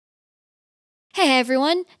Hey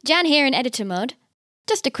everyone, Jan here in editor mode.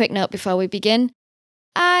 Just a quick note before we begin.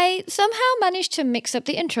 I somehow managed to mix up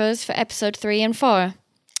the intros for episode 3 and 4.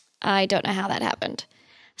 I don't know how that happened.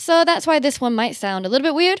 So that's why this one might sound a little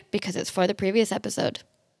bit weird, because it's for the previous episode.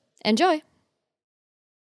 Enjoy.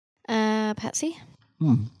 Patsy?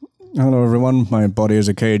 Hello everyone, my body is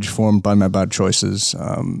a cage formed by my bad choices.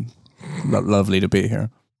 Lovely to be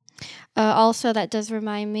here. Also, that does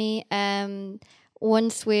remind me,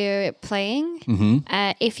 once we're playing,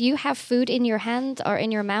 if you have food in your hand or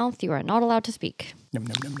in your mouth, you are not allowed to speak. Nom,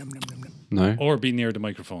 nom, nom, nom, nom, nom, nom. No. Or be near the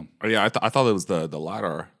microphone. Oh, yeah, I thought it was the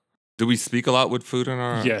latter. Do we speak a lot with food in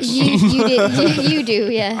our... Yes. You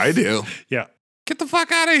do, yes. I do. Yeah. Get the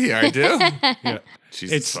fuck out of here, I do. Yeah.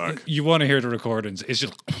 Jesus fuck. You want to hear the recordings. It's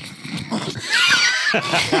just...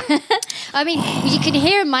 I mean, you can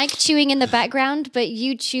hear Mike chewing in the background, but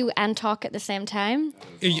you chew and talk at the same time.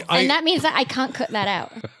 And that means that I can't cut that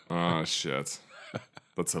out. Oh, shit.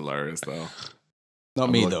 That's hilarious, though. Not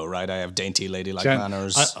me though, right? I have dainty ladylike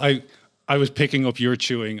manners. I was picking up your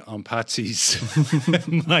chewing on Patsy's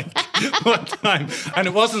mic one time. And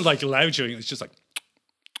it wasn't like loud chewing. It was just like...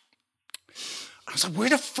 I was like, where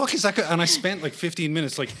the fuck is that? And I spent like 15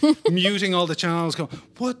 minutes like muting all the channels going,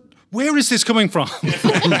 what? Where is this coming from?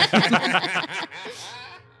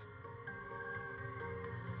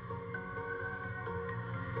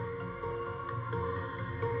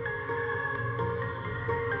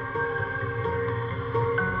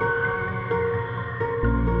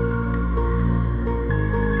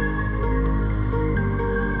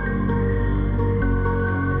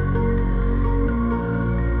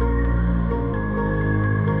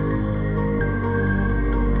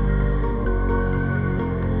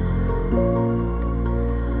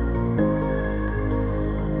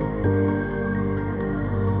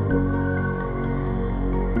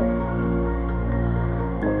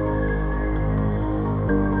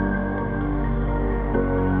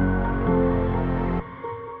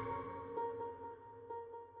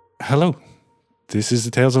 Hello, this is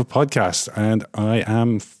the Tales of Podcast, and I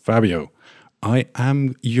am Fabio. I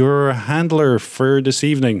am your handler for this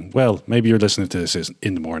evening. Well, maybe you're listening to this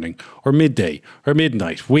in the morning, or midday, or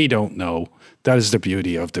midnight. We don't know. That is the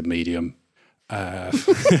beauty of the medium.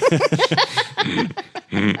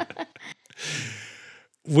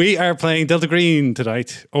 We are playing Delta Green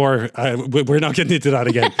tonight, or we're not getting into that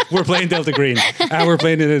again. We're playing Delta Green, and we're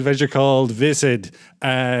playing an adventure called Visid,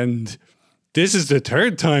 and... this is the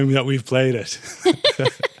third time that we've played it.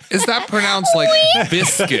 Is that pronounced like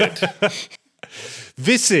biscuit?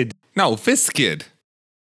 Visid. No, Viskid.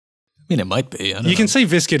 I mean, it might be. You can say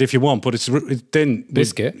Viscid if you want, but then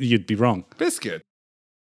Biscuit? You'd be wrong. Biscuit.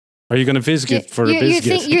 Are you going to Viscid for a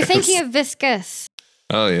biscuit? You're thinking of viscous.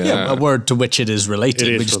 Oh, yeah. Yeah, a word to which it is related.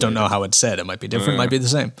 It is we just don't know how it's said. It might be different, might be the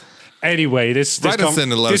same. Anyway, this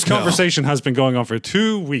conversation has been going on for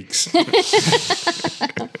 2 weeks.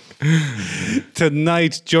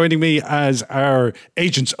 Tonight, joining me as our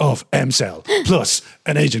agents of M-Cell, plus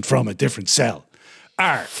an agent from a different cell,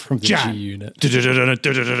 are From the Jan. G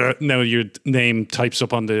unit. Now your name types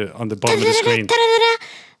up on the bottom of the screen.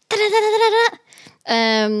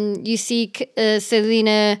 You see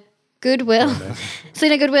Selena Goodwill.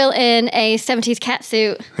 Selena Goodwill in a 70s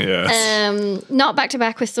catsuit. Yes. Not back to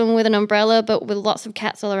back with someone with an umbrella, but with lots of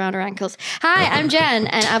cats all around her ankles. Hi, I'm Jen,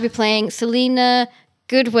 and I'll be playing Selena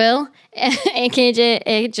Goodwill, aka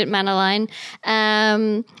Agent Manaline,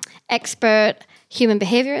 expert human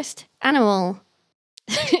behaviorist, amateur animal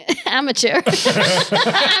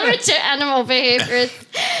behaviorist,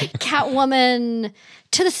 Catwoman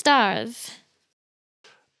to the stars.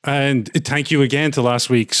 And thank you again to last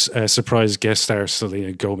week's surprise guest star,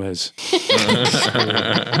 Selena Gomez.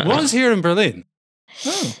 Was here in Berlin.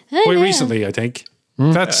 Quite recently, I think.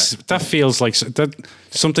 That feels like that.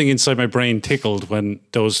 Something inside my brain tickled when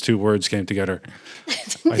those two words came together.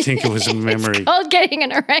 I think it was a memory. It's called getting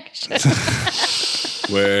an erection.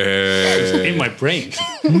 In my brain.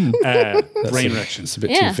 Brain erection. It's a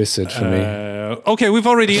bit too viscid for me. Okay, we've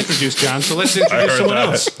already introduced Jan, so let's introduce someone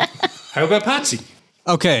else. How about Patsy?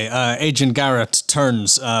 Okay, Agent Garrett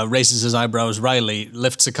turns, raises his eyebrows wryly,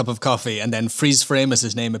 lifts a cup of coffee, and then freeze frame as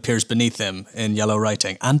his name appears beneath him in yellow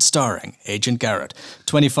writing, and starring Agent Garrett,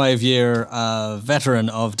 25-year veteran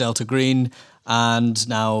of Delta Green, and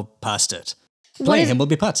now past it. Playing him will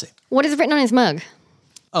be Patsy. What is written on his mug?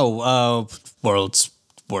 Oh, world's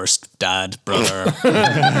worst dad, brother.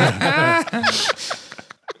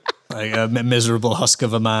 Like a miserable husk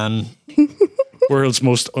of a man. World's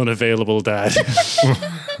most unavailable dad.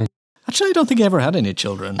 Actually, I don't think he ever had any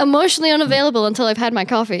children. Emotionally unavailable until I've had my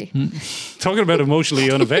coffee. Talking about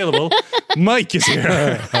emotionally unavailable, Mike is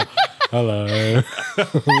here. Hello.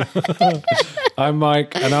 I'm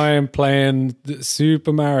Mike, and I am playing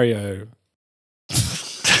Super Mario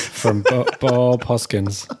from Bob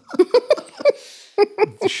Hoskins.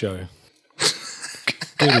 The show.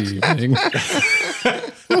 Good evening.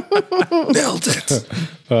 Nailed it.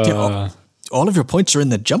 All of your points are in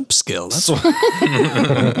the jump skill. That's what.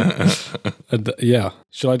 Yeah.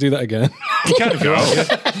 Shall I do that again? You can go.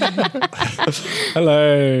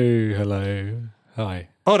 Hello. Hi.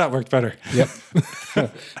 Oh, that worked better. Yep.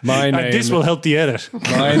 My name. And this will help the edit.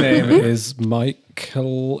 My name is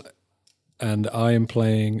Michael, and I am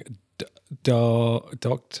playing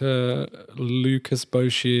Dr. Lucas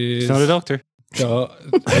Boshiers. He's not a doctor.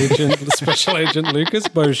 Special Agent Lucas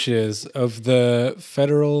Boshiers of the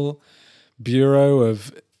Federal Bureau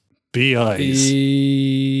of BIs.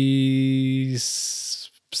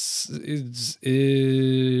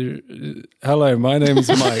 Hello, my name is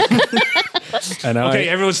Mike. And Okay,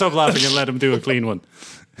 everyone stop laughing and let him do a clean one.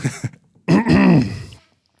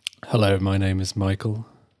 Hello, my name is Michael.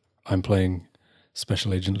 I'm playing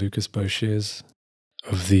Special Agent Lucas Boshiers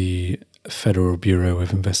of the Federal Bureau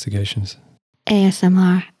of Investigations.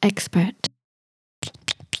 ASMR expert.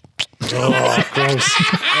 Oh, gross.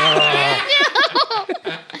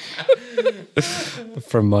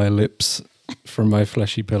 From my lips, from my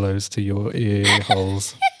fleshy pillows to your ear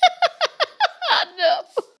holes.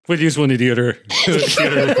 We'll use one of the other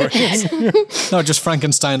recordings. No, just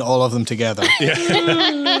Frankenstein all of them together. Yeah.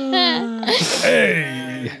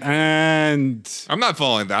 Hey. And I'm not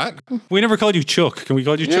following that. we never called you Chuck. Can we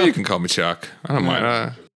call you Yeah, Chuck? you can call me Chuck. I don't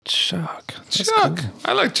mind. Chuck. That's Chuck. cool.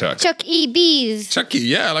 I like Chuck. Chuck E. Bees. Chucky.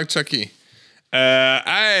 Yeah, I like Chucky.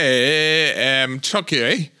 I am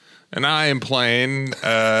Chucky, and I am playing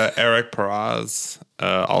Eric Peraz,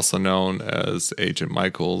 also known as Agent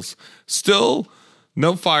Michaels. Still,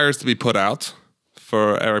 no fires to be put out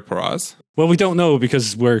for Eric Peraz. Well, we don't know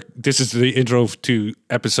because this is the intro to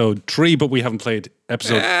episode 3, but we haven't played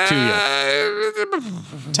episode 2 yet.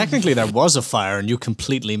 Technically, there was a fire and you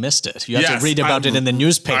completely missed it. You have Yes, to read about it in the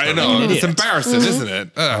newspaper. I know. like an It's idiot. embarrassing, isn't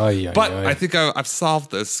it? But aye. I think I've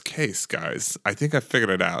solved this case, guys. I think I figured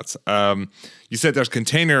it out. You said there's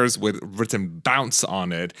containers with written bounce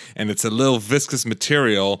on it, and it's a little viscous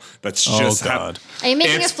material that's just... God. Are you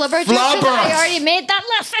making It's a flubber joke? flubber. I already made that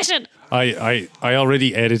last session. I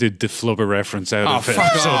already edited the flubber reference out of fuck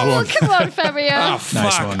episode off. 1. Come on, Fabio. Oh, fuck.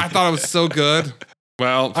 Nice one. I thought it was so good.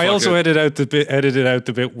 Well, I fuck also it. edited out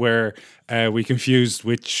the bit where we confused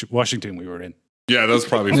which Washington we were in. Yeah, that's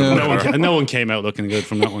probably... No one came out looking good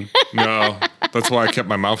from that one. No, that's why I kept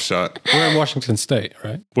my mouth shut. We're in Washington State,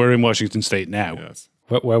 right? We're in Washington State now. Yes.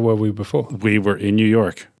 Where were we before? We were in New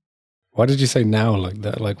York. Why did you say now like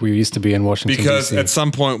that? Like we used to be in Washington, Because D.C. at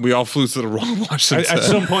some point we all flew to the wrong Washington. At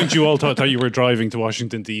some point, you all thought you were driving to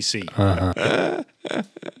Washington, D.C.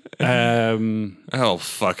 Oh,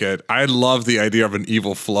 fuck it. I love the idea of an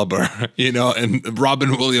evil flubber, and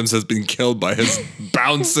Robin Williams has been killed by his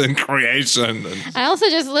bouncing creation. I also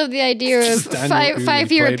just love the idea of Daniel five Boone, played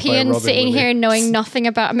by Europeans Robin sitting here Williams. knowing nothing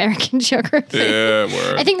about American geography. Yeah,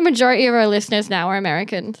 word. I think the majority of our listeners now are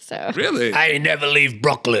American. So Really? I never leave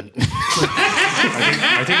Brooklyn.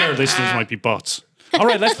 I think our listeners might be bots. All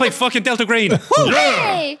right, let's play fucking Delta Green.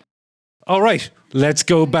 Hey! All right, let's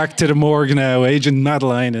go back to the morgue now. Agent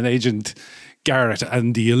Madeline and Agent Garrett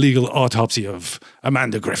and the illegal autopsy of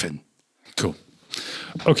Amanda Griffin. Cool.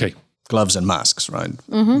 Okay. Gloves and masks, right?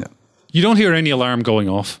 Mm-hmm. Yeah. You don't hear any alarm going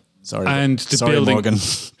off. Sorry, And the sorry, building, Morgan.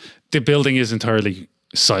 the building is entirely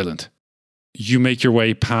silent. You make your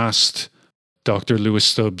way past Dr. Lewis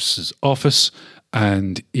Stubbs' office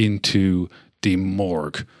and into the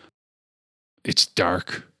morgue. It's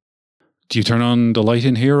dark. Do you turn on the light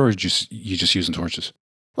in here, or you just using torches?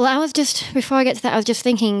 Well, before I get to that, I was just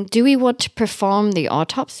thinking, do we want to perform the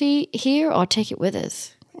autopsy here or take it with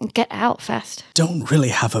us and get out fast? Don't really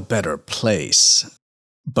have a better place.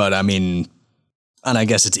 But I mean, and I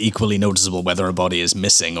guess it's equally noticeable whether a body is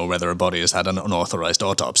missing or whether a body has had an unauthorized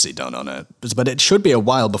autopsy done on it. But it should be a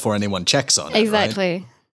while before anyone checks on it. Exactly. Right?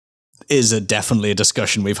 Is it definitely a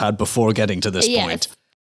discussion we've had before getting to this Yes. point?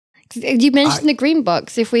 You mentioned the green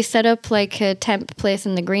box. If we set up like a temp place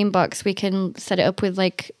in the green box, we can set it up with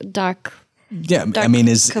like dark. Yeah, I Dark mean,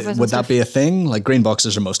 covers and would that stuff. be a thing? Like green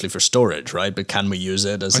boxes are mostly for storage, right? But can we use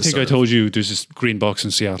it as? I think I told you there's this green box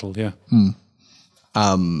in Seattle. Yeah.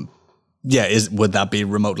 Yeah, would that be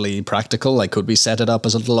remotely practical? Like, could we set it up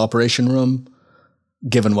as a little operation room?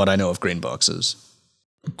 Given what I know of green boxes.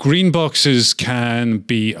 Green boxes can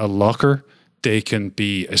be a locker. They can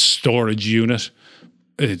be a storage unit.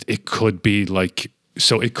 It could be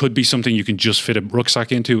it could be something you can just fit a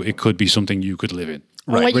rucksack into. It could be something you could live in.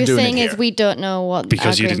 Right, what we're you're doing saying it is here. we don't know what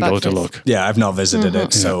because our you green didn't go box to is. look. Yeah, I've not visited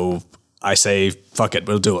it, so I say, fuck it,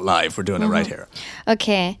 we'll do it live. We're doing it right here.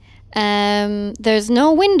 Okay. There's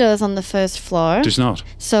no windows on the first floor. There's not.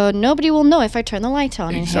 So nobody will know if I turn the light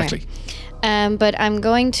on Exactly. in here. But I'm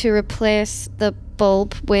going to replace the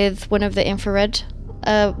bulb with one of the infrared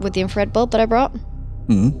bulb that I brought.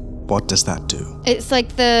 What does that do? It's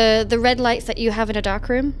like the red lights that you have in a dark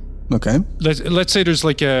room. Okay. Let's say there's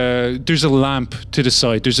a lamp to the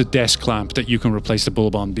side. There's a desk lamp that you can replace the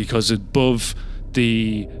bulb on, because above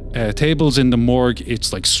the tables in the morgue,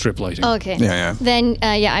 it's like strip lighting. Okay. Yeah. Then,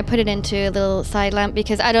 I put it into a little side lamp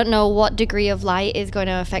because I don't know what degree of light is going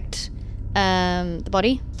to affect the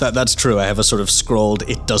body. That's true. I have a sort of scrolled,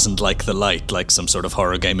 it doesn't like the light, like some sort of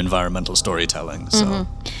horror game environmental storytelling. So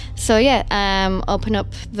So I open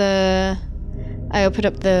up the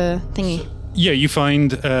thingy. Yeah, you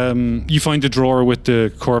find the drawer with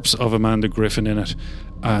the corpse of Amanda Griffin in it,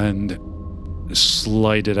 and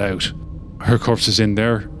slide it out. Her corpse is in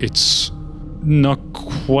there. It's not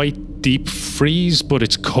quite deep freeze, but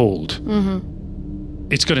it's cold.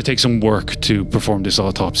 It's going to take some work to perform this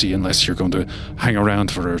autopsy, unless you're going to hang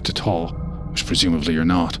around for her to thaw, which presumably you're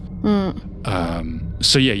not.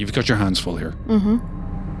 So you've got your hands full here.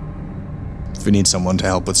 if we need someone to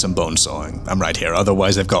help with some bone sawing, I'm right here.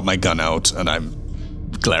 Otherwise, I've got my gun out and I'm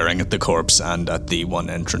glaring at the corpse and at the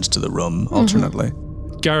one entrance to the room alternately.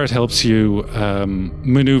 Garrett helps you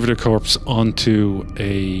maneuver the corpse onto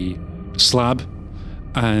a slab,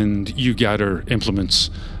 and you gather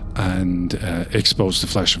implements and expose the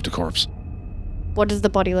flesh of the corpse. What does the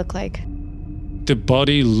body look like? The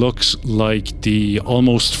body looks like the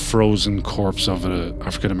almost frozen corpse of an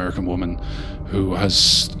African-American woman who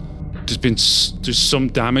has... There's some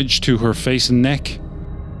damage to her face and neck,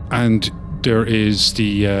 and there is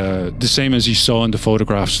the same as you saw in the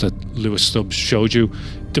photographs that Lewis Stubbs showed you.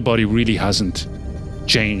 The body really hasn't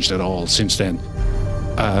changed at all since then.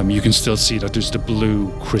 You can still see that there's the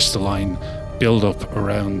blue crystalline build-up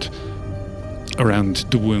around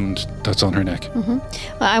the wound that's on her neck. Well,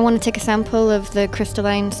 I want to take a sample of the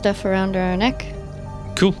crystalline stuff around her neck.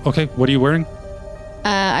 Cool. Okay. What are you wearing?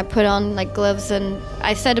 I put on like gloves, and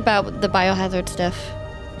I said about the biohazard stuff.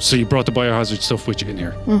 So you brought the biohazard stuff with you in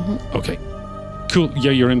here? Okay. Cool. Yeah,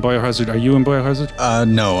 you're in biohazard. Are you in biohazard?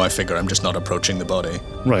 No, I figure I'm just not approaching the body.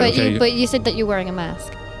 Right, But okay. you said that you're wearing a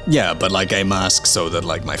mask. Yeah, but like a mask so that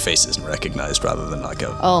like my face isn't recognized rather than like a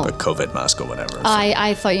COVID mask or whatever. So.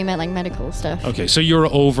 I thought you meant like medical stuff. Okay, so you're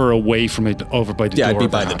away from it, over by the door. Yeah, I'd be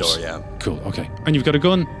by the perhaps. door, yeah. Cool, okay. And you've got a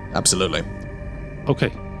gun? Absolutely.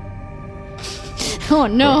 Okay. Oh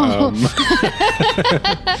no!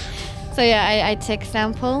 So yeah, I take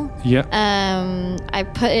sample. Yeah. I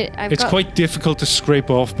put it. It's quite difficult to scrape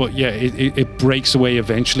off, but yeah, it breaks away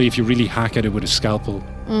eventually if you really hack at it with a scalpel.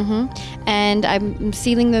 And I'm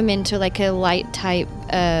sealing them into like a light type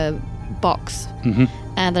box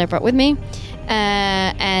that I brought with me.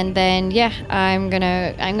 And then I'm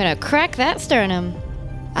gonna crack that sternum.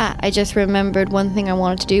 I just remembered one thing I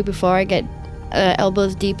wanted to do before I get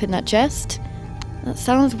elbows deep in that chest. That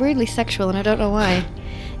sounds weirdly sexual, and I don't know why.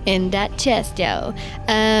 In that chest, yo.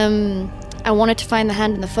 I wanted to find the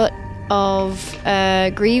hand and the foot of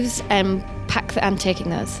Greaves and I'm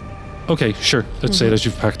taking those. Okay, sure. Let's say that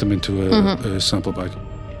you've packed them into a sample bag.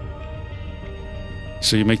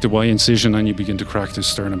 So you make the Y incision and you begin to crack the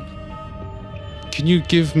sternum. Can you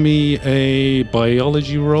give me a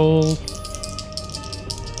biology roll?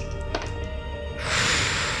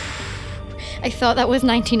 I thought that was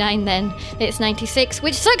 99 then. It's 96,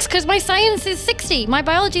 which sucks because my science is 60. My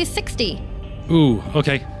biology is 60. Ooh,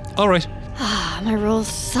 okay. All right. My rolls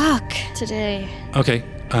suck today. Okay.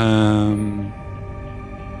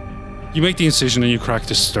 You make the incision and you crack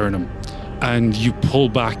the sternum, and you pull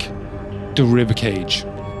back the rib cage.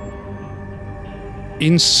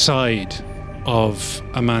 Inside of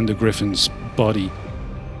Amanda Griffin's body,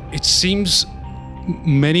 it seems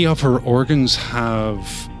many of her organs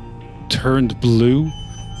have turned blue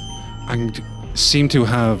and seem to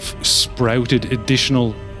have sprouted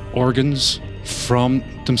additional organs from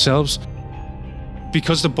themselves.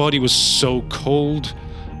 Because the body was so cold,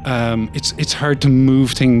 it's hard to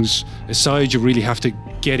move things aside. You really have to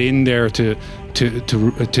get in there to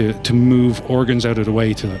move organs out of the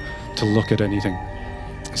way to look at anything.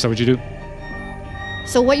 Is that what you do?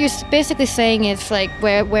 So what you're basically saying is like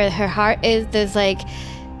where her heart is, there's like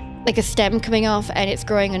a stem coming off and it's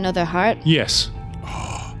growing another heart? Yes.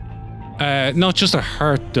 Not just a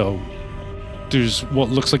heart though. There's what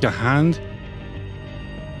looks like a hand.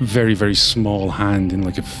 Very, very small hand in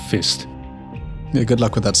like a fist. Yeah, good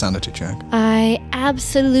luck with that sanity check. I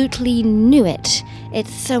absolutely knew it.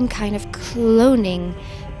 It's some kind of cloning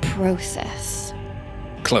process.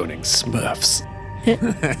 Cloning Smurfs.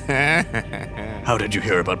 How did you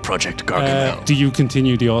hear about Project Gargamel? Do you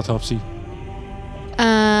continue the autopsy?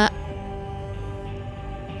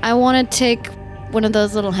 I want to take one of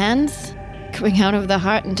those little hands coming out of the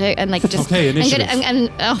heart and just. Okay, initiative.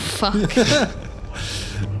 Oh fuck!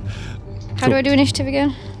 How do I do initiative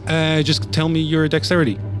again? Just tell me your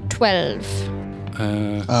dexterity. 12.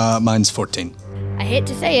 Mine's 14. I hate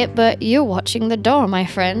to say it, but you're watching the door, my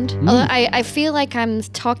friend. Although I feel like I'm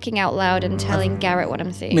talking out loud and telling Garrett what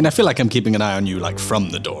I'm seeing. I mean, I feel like I'm keeping an eye on you, like, from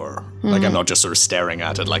the door. Like, I'm not just sort of staring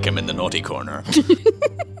at it like I'm in the naughty corner.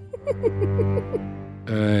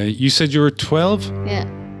 You said you were 12 Yeah.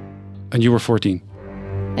 and you were 14.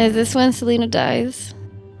 Is this when Selena dies?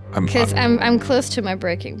 I'm Because I'm close to my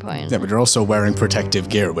breaking point. Yeah, but you're also wearing protective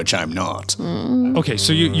gear, which I'm not. Okay,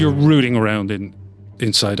 so you're rooting around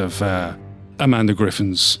inside of Amanda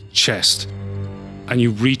Griffin's chest, and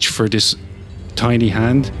you reach for this tiny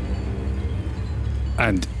hand,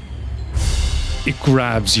 and it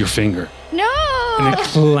grabs your finger, No! and it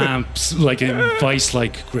clamps like a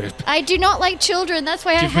vice-like grip. I do not like children. That's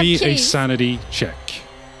why I Give have me a keys. sanity check.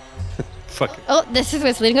 Fuck it. Oh, this is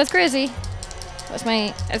where Selena goes crazy.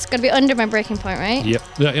 It's gonna be under my breaking point, right?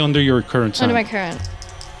 Yep, under your current Under sanity. my current.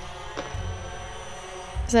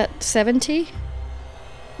 Is that 70?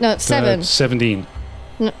 No, it's 7. 17.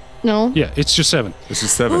 No. Yeah, it's just 7. This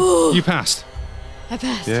is 7. You passed. I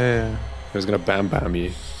passed. Yeah. I was gonna bam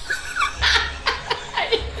you.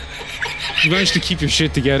 You managed to keep your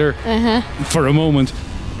shit together for a moment,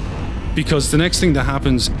 because the next thing that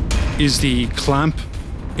happens is the clamp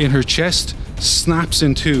in her chest snaps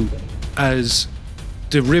in two as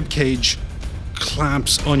the rib cage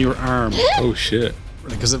clamps on your arm. Oh shit.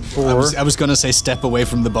 Because I was going to say step away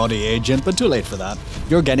from the body, Agent, but too late for that.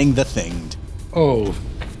 You're getting the thinged. Oh.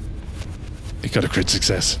 It got a crit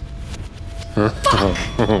success.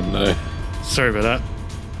 Oh no. Sorry about that.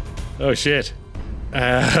 Oh shit.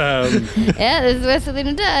 Yeah, this is where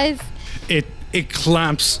Selena dies. It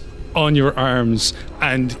clamps on your arms,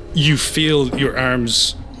 and you feel your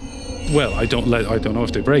arms. Well, I don't know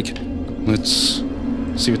if they break. Let's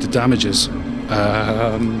see what the damage is.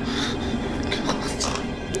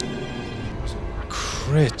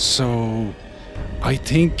 Crit. So, I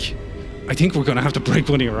think we're gonna have to break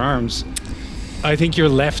one of your arms. I think your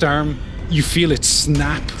left arm, you feel it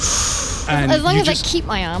snap, and As long you as just, I keep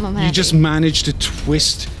my arm, I'm happy. you just manage to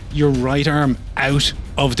twist your right arm out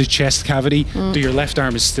of the chest cavity, but your left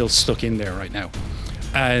arm is still stuck in there right now.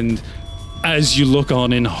 And as you look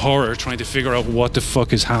on in horror, trying to figure out what the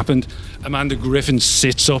fuck has happened, Amanda Griffin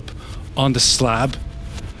sits up on the slab,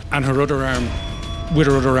 and with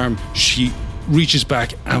her other arm, she reaches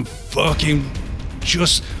back and fucking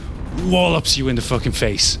just wallops you in the fucking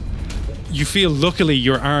face. You feel, luckily,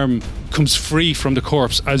 your arm comes free from the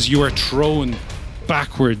corpse as you are thrown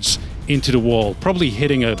backwards into the wall, probably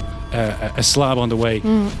hitting a slab on the way.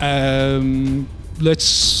 Let's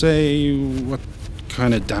say, what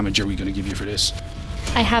kind of damage are we going to give you for this?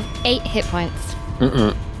 I have 8 hit points.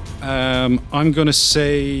 I'm going to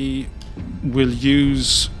say we'll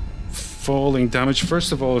use falling damage.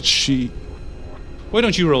 First of all, why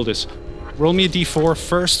don't you roll this? Roll me a d4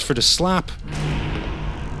 first for the slap.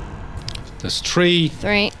 That's 3.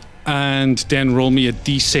 3. And then roll me a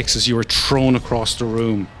d6 as you are thrown across the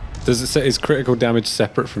room. Does it say is critical damage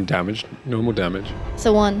separate from damage? Normal damage?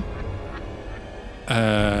 So 1.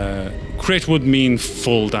 Crit would mean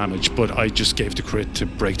full damage, but I just gave the crit to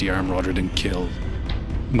break the arm rather than kill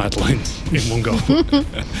Madeline in one go.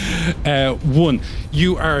 1.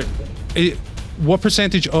 You are... what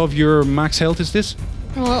percentage of your max health is this?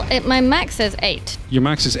 Well, my max says 8. Your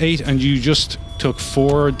max is 8, and you just took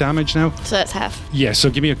 4 damage now? So that's half. Yeah, so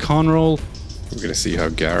give me a con roll. We're gonna see how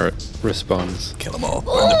Garrett responds. Kill them all.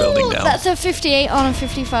 Burn the building down. That's a 58 on a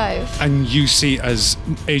 55. And you see as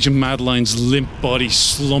Agent Madeline's limp body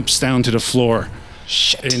slumps down to the floor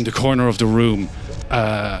in the corner of the room.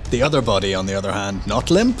 The other body, on the other hand, not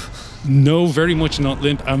limp. No, very much not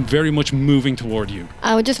limp, and very much moving toward you.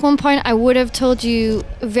 Just one point, I would have told you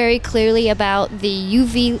very clearly about the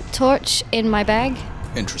UV torch in my bag.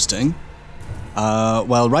 Interesting.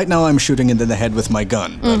 Well, right now I'm shooting into the head with my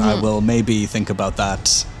gun, but I will maybe think about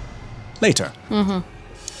that later.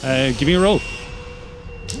 Give me a roll.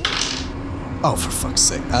 Oh, for fuck's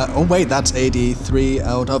sake. Oh, wait, that's 83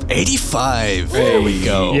 out of 85. There we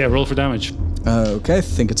go. Yeah, roll for damage. Okay, I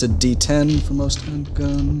think it's a D10 for most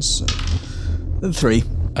handguns. 3.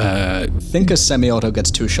 Think a semi-auto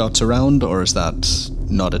gets 2 shots around, or is that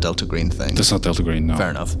not a Delta Green thing. That's not Delta Green, no. Fair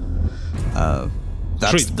enough.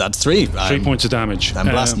 That's 3. 3 points of damage. I'm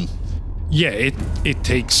blasting. Yeah, it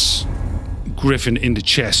takes Griffin in the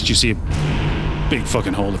chest. You see a big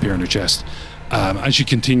fucking hole appear in her chest. And she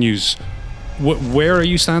continues. Where are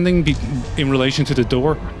you standing in relation to the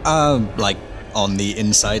door? Like on the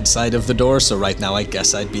inside side of the door, so right now I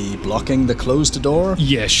guess I'd be blocking the closed door.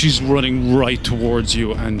 Yeah, she's running right towards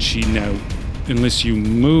you, and she now, unless you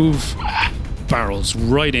move, barrels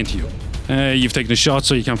right into you. You've taken a shot,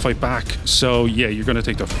 so you can't fight back. So yeah, you're going to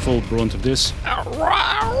take the full brunt of this.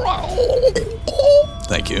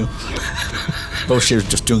 Thank you. Bosheer's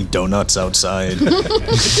just doing donuts outside.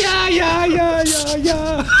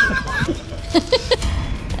 yeah.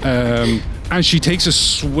 And she takes a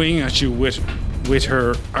swing at you with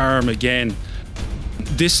her arm again.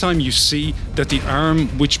 This time you see that the arm,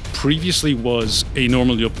 which previously was a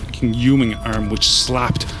normally looking human arm, which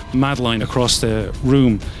slapped Madeline across the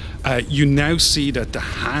room, you now see that the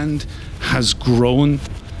hand has grown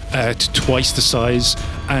to twice the size,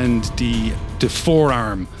 and the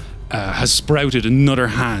forearm has sprouted another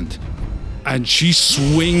hand. And she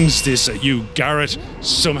swings this at you. Garrett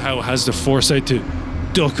somehow has the foresight to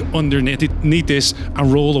duck underneath this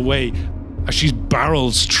and roll away as she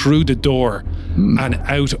barrels through the door and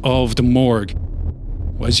out of the morgue.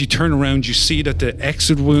 As you turn around, you see that the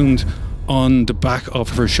exit wound on the back of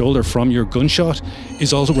her shoulder from your gunshot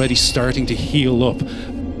is already starting to heal up.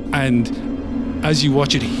 And as you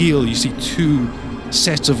watch it heal, you see 2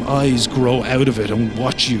 sets of eyes grow out of it and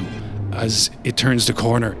watch you as it turns the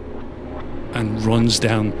corner and runs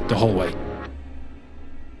down the hallway.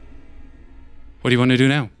 What do you want to do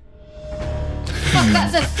now? Fuck,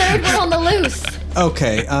 that's a third one on the loose.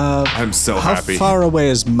 Okay, I'm so happy. How far away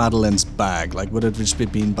is Madeline's bag? Like, would it just be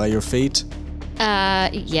been by your feet?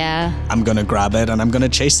 Yeah. I'm gonna grab it and I'm gonna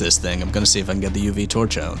chase this thing. I'm gonna see if I can get the UV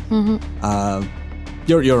torch out.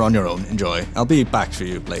 You're on your own. Enjoy. I'll be back for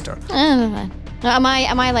you later. Am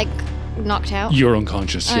I like knocked out? You're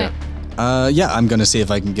unconscious, All yeah. right. I'm gonna see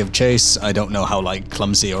if I can give chase. I don't know how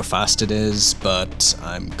clumsy or fast it is, but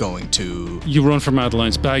I'm going to. You run for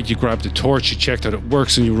Madeline's bag, you grab the torch, you check that it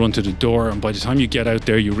works, and you run to the door. And by the time you get out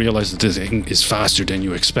there, you realize that this thing is faster than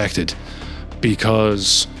you expected,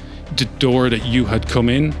 because the door that you had come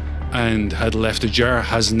in and had left ajar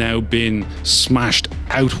has now been smashed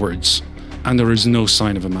outwards, and there is no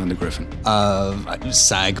sign of Amanda Griffin. I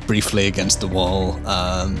sag briefly against the wall.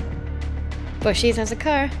 Bushies has a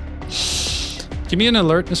car. Give me an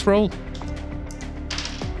alertness roll.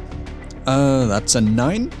 That's a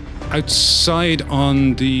 9. Outside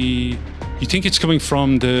on the... You think it's coming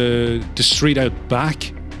from the street out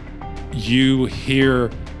back. You hear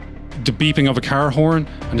the beeping of a car horn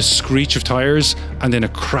and a screech of tires, and then a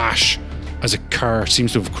crash as a car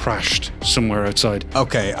seems to have crashed somewhere outside.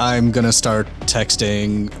 Okay, I'm gonna start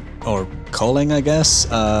texting or calling, I guess,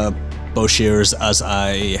 Bosheers as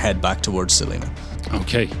I head back towards Selena.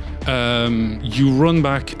 Okay. You run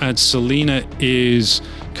back, and Selena is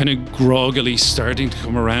kind of groggily starting to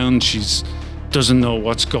come around. She's doesn't know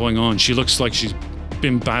what's going on. She looks like she's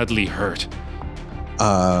been badly hurt.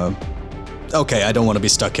 Okay, I don't want to be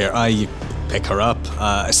stuck here. I pick her up.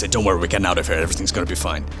 I say, don't worry, we're getting out of here. Everything's going to be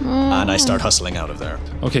fine. And I start hustling out of there.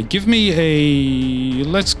 Okay, give me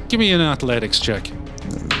an athletics check.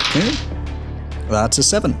 Okay. That's a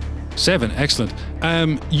 7. 7, excellent.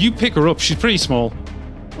 You pick her up. She's pretty small.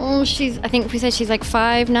 I think we said she's like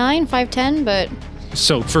 5'9", 5'10", but...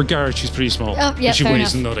 So for Garrett, she's pretty small. Oh, yeah, she fair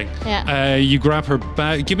weighs enough. nothing. Yeah. You grab her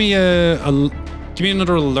bag. Give me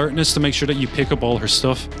another alertness to make sure that you pick up all her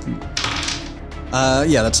stuff.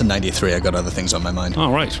 Yeah, that's a 93. I got other things on my mind.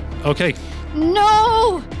 All right. Okay.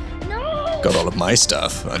 No! Got all of my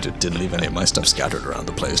stuff. I didn't leave any of my stuff scattered around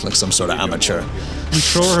the place like some sort of amateur.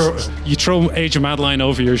 You throw Agent Madeline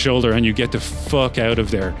over your shoulder and you get the fuck out of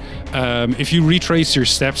there. If you retrace your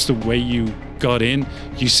steps the way you got in,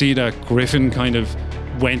 you see that Griffin kind of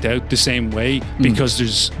went out the same way because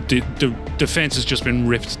there's the fence has just been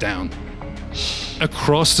ripped down.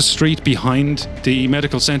 Across the street behind the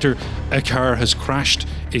medical center, a car has crashed.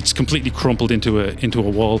 It's completely crumpled into a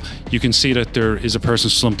wall. You can see that there is a person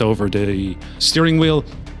slumped over the steering wheel.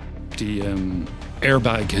 The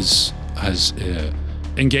airbag has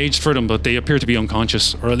engaged for them, but they appear to be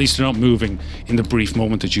unconscious, or at least they're not moving in the brief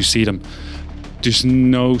moment that you see them. There's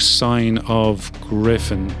no sign of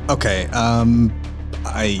Griffin. Okay,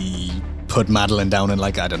 I put Madeline down in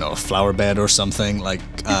a flower bed or something,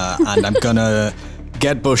 and I'm gonna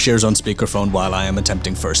get Bosheers on speakerphone while I am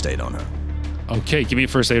attempting first aid on her. Okay, give me a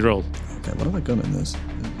first aid roll. Okay, what have I got in this?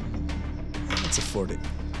 That's a 40.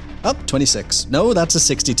 Oh, 26. No, that's a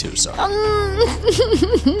 62, sorry.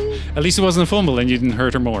 At least it wasn't a fumble and you didn't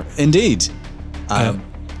hurt her more. Indeed.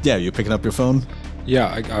 Yeah, you picking up your phone?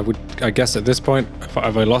 Yeah, I guess at this point, if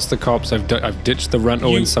I lost the cops, I've ditched the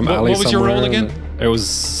rental in some alley somewhere. What was your roll again? It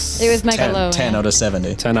was mega low. 10 out of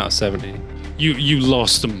 70. 10 out of 70. You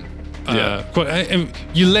lost them.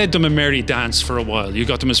 You led them a merry dance for a while. You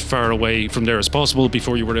got them as far away from there as possible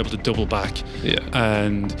before you were able to double back. Yeah.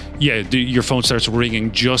 And your phone starts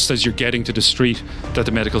ringing just as you're getting to the street that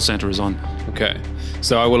the medical center is on. Okay.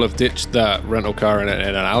 So I will have ditched that rental car in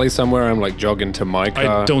an alley somewhere. I'm like jogging to my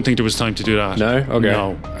car. I don't think there was time to do that. No? Okay.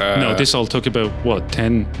 No, this all took about,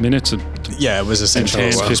 10 minutes? Yeah, it was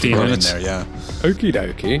essentially 10, 15 minutes. there, yeah. Okie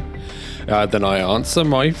dokie. Then I answer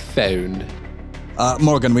my phone.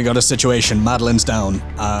 Morgan, we got a situation. Madeline's down.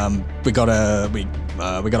 We got a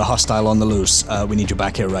hostile on the loose. We need you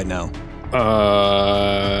back here right now.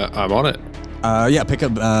 I'm on it. Yeah, pick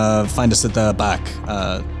up. Find us at the back,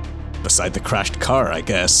 beside the crashed car, I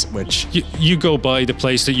guess. Which you go by the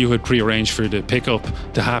place that you had prearranged for the pickup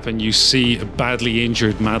to happen. You see a badly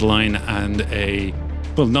injured Madeline and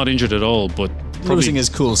not injured at all, but losing his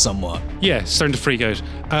cool somewhat. Yeah, starting to freak out.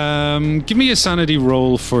 Give me a sanity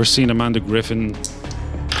roll for seeing Amanda Griffin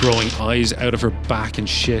growing eyes out of her back and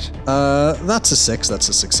shit. That's a 6. That's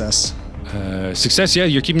a success. Success, yeah,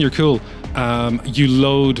 you're keeping your cool. You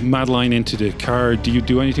load Madeline into the car. Do you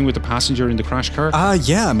do anything with the passenger in the crash car?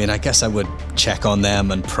 Yeah, I mean, I guess I would check on them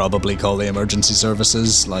and probably call the emergency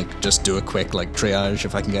services, just do a quick, triage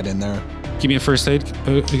if I can get in there. Give me a first aid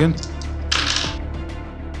again.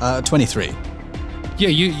 23. Yeah,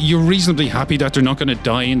 you're reasonably happy that they're not going to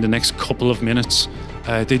die in the next couple of minutes.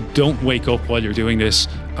 They don't wake up while you're doing this,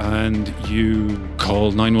 and you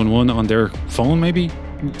call 911 on their phone, maybe?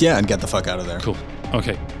 Yeah, and get the fuck out of there. Cool.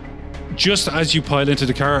 Okay. Just as you pile into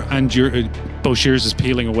the car and your Boshears is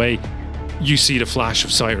peeling away, you see the flash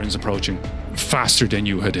of sirens approaching faster than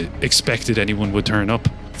you had expected anyone would turn up.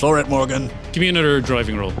 Floor it, Morgan. Give me another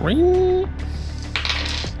driving roll.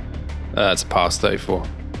 That's a pass 34.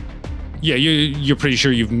 Yeah, you're pretty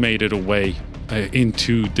sure you've made it away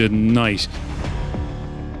into the night.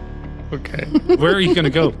 Okay. Where are you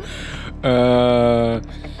going to go?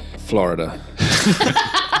 Florida.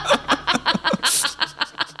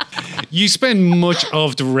 You spend much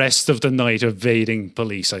of the rest of the night evading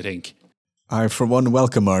police, I think. I, for one,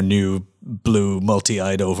 welcome our new blue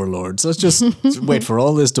multi-eyed overlords. Let's just wait for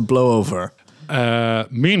all this to blow over.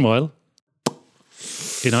 Meanwhile,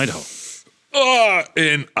 in Idaho.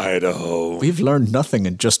 In Idaho. We've learned nothing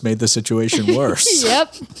and just made the situation worse.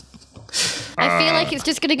 Yep. I feel like it's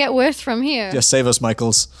just going to get worse from here. Just save us,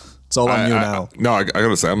 Michaels. It's all on you now. I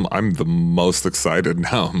gotta say, I'm the most excited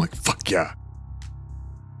now. I'm like, fuck yeah.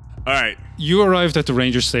 All right. You arrived at the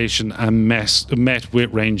ranger station and met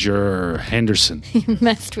with Ranger Henderson. You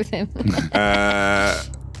messed with him.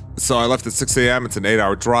 So I left at 6 a.m. It's an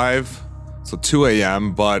 8-hour drive. So 2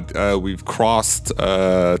 a.m., but we've crossed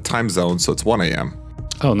time zone, so it's 1 a.m.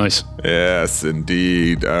 Oh, nice. Yes,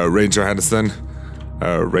 indeed. Ranger Henderson,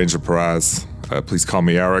 Ranger Perez, please call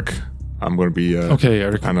me Eric. I'm going to be okay,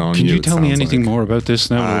 Eric. Can you tell me anything more about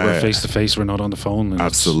this now that we're face to face, we're not on the phone?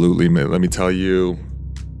 Absolutely, mate. Let me tell you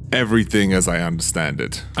everything as I understand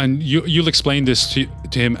it. And you'll explain this to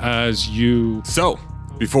him as you... So,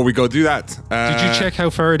 before we go do that... did you check how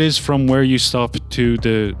far it is from where you stopped to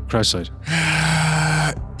the crash site?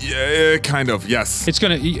 Yeah, kind of, yes.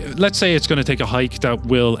 Let's say it's gonna take a hike that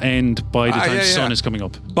will end by the time the sun is coming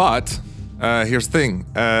up. But, here's the thing.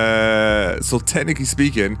 So technically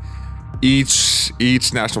speaking, each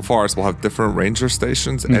national forest will have different ranger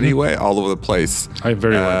stations anyway, all over the place. I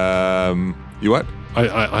very well. You what?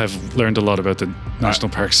 I have learned a lot about the National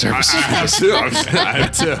Park Service. I have too.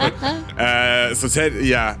 So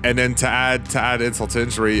and then to add insult to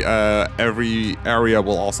injury, every area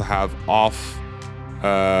will also have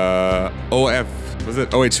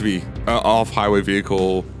OHV, off-highway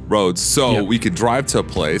vehicle roads. So we can drive to a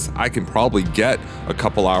place. I can probably get a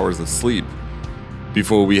couple hours of sleep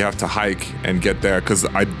before we have to hike and get there, because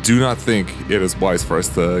I do not think it is wise for us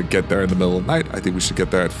to get there in the middle of the night. I think we should get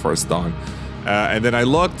there at first dawn. And then I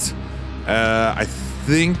looked. I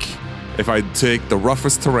think if I take the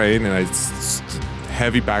roughest terrain and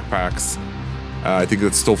heavy backpacks, I think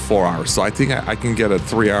it's still 4 hours. So I think I can get a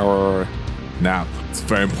 3-hour nap. It's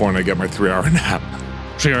very important I get my 3-hour nap.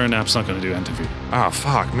 3-hour nap's not going to do anything for you. Oh,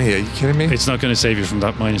 fuck me. Are you kidding me? It's not going to save you from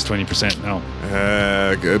that minus 20%, no.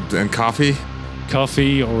 Good. And coffee?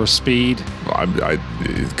 Coffee or speed?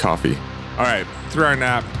 Coffee. All right. 3-hour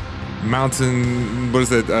nap. Mountain, what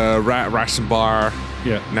is it? Ration bar.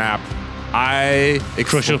 Yeah. Nap.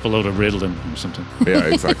 Crush up a load of Ritalin or something. Yeah,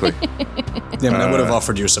 exactly. Yeah, I mean, I would have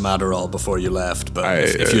offered you some Adderall before you left, but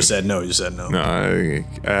if you said no, you said no. No.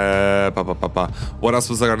 What else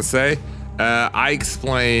was I gonna say? I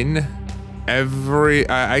explain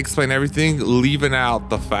everything, leaving out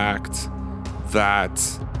the fact that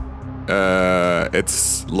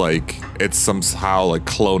it's somehow like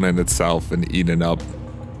cloning itself and eating up.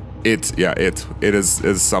 It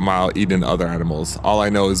is somehow eating other animals. All I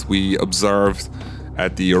know is we observed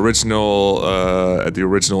at the original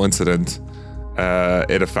incident,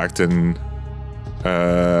 it affecting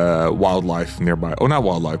wildlife nearby. Oh, not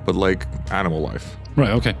wildlife, but like animal life.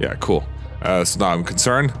 Right. Okay. Yeah. Cool. So now I'm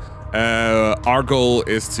concerned. Our goal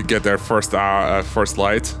is to get there first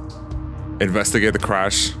light, investigate the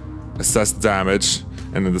crash, assess the damage,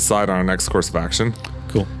 and then decide on our next course of action.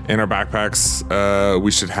 Cool. In our backpacks,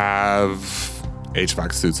 we should have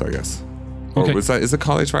HVAC suits, I guess. Okay. Or is it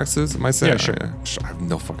called HVAC suits? Am I saying? Yeah, sure. I have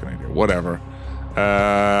no fucking idea. Whatever.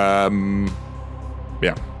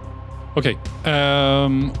 Yeah. Okay.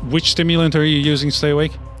 Which stimulant are you using to stay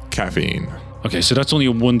awake? Caffeine. Okay, so that's only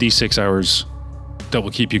a 1d6 hours that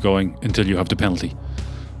will keep you going until you have the penalty.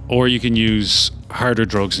 Or you can use harder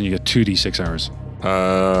drugs and you get 2d6 hours.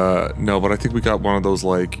 No, but I think we got one of those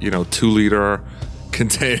 2-liter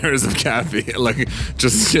containers of caffeine, like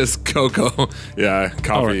just cocoa. Yeah,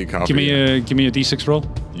 coffee. Give me a d6 roll.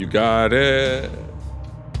 You got it.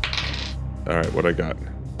 All right, what I got?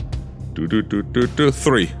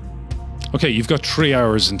 3. Okay, you've got 3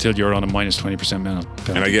 hours until you're on a minus 20% penalty.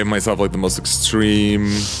 And I gave myself the most extreme.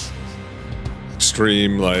 It's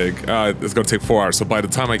gonna take 4 hours. So by the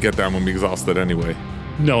time I get there, I'm gonna be exhausted anyway.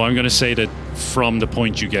 No, I'm going to say that from the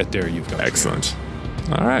point you get there, you've got 3 Excellent.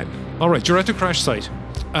 hours. All right, you're at the crash site.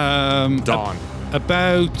 Dawn.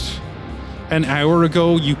 About an hour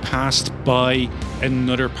ago, you passed by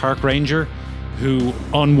another park ranger who,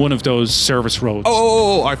 on one of those service roads.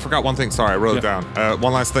 Oh, I forgot one thing. Sorry, I wrote it Yeah. down.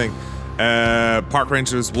 One last thing. Park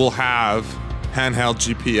rangers will have handheld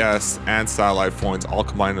GPS and satellite phones all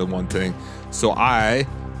combined in one thing. So I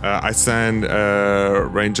send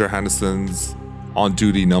Ranger Henderson's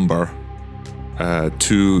on-duty number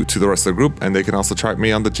to the rest of the group, and they can also track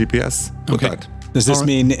me on the GPS with Okay. that. Does this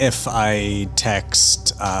mean if I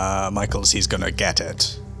text Michaels, he's gonna get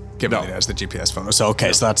it, given No. it has the GPS phone? So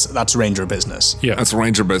so that's Ranger business. Yeah. That's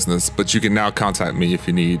Ranger business, but you can now contact me if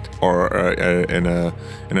you need, or in an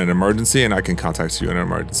emergency, and I can contact you in an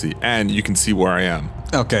emergency, and you can see where I am.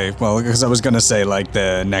 Okay, well, because I was gonna say,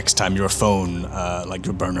 the next time your phone,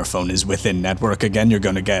 your burner phone, is within network again, you're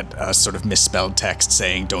gonna get a sort of misspelled text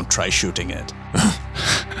saying, "Don't try shooting it."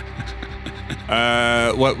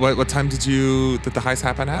 What time did the heist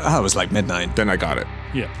happen at? It was like midnight. Then I got it.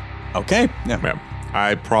 Yeah. Okay, yeah.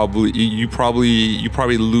 Yeah. You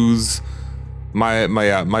probably lose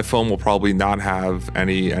my phone will probably not have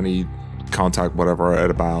any contact whatever at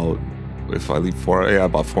about, if I leave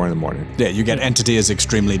about 4 in the morning. Yeah, you get entity is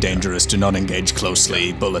extremely dangerous. Do not engage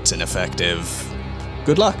closely. Bullets ineffective.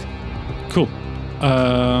 Good luck. Cool.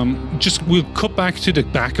 We'll cut back to the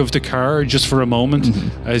back of the car just for a moment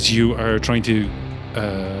as you are trying to.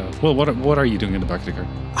 What are you doing in the back of the car?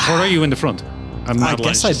 Or are you in the front? I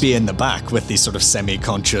guess I'd be in the back with the sort of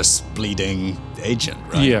semi-conscious bleeding agent,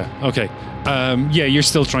 right? Yeah. Okay. You're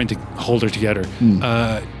still trying to hold her together.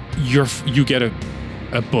 You get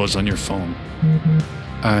a buzz on your phone,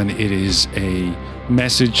 and it is a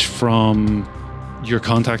message from your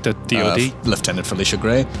contact at DOD, Lieutenant Felicia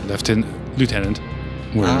Gray. Lieutenant.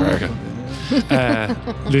 We're in America.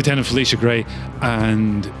 Lieutenant Felicia Gray,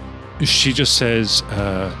 and she just says,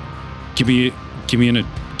 "Give me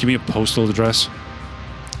a postal address."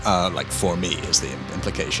 For me is the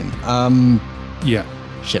implication. Yeah,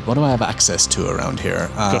 Shit, what do I have access to around here?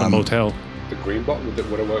 got a motel. The green box? Would it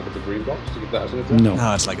work with the green box to give that as an address? No.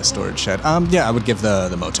 No, it's like a storage shed. Yeah, I would give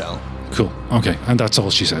the motel. Cool. Okay, and that's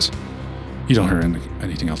all she says. You don't hear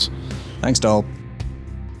anything else. Thanks, doll.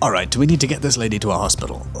 All right, do we need to get this lady to a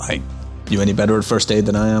hospital? You any better at first aid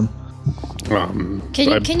than I am?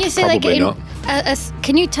 Can you say probably not.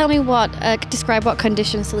 can you tell me describe what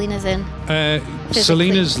condition Selena's in?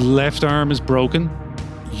 Selena's left arm is broken.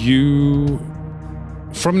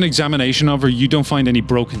 From an examination of her, you don't find any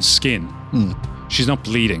broken skin. She's not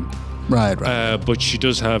bleeding. Right. But she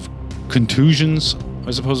does have contusions,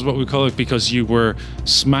 I suppose is what we call it, because you were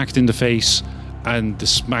smacked in the face and the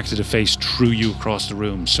smack to the face threw you across the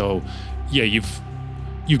room. So, yeah,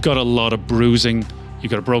 you've got a lot of bruising, you've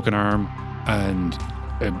got a broken arm, and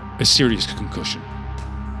a serious concussion.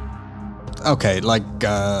 Okay,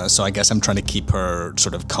 so I guess I'm trying to keep her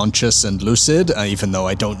sort of conscious and lucid, even though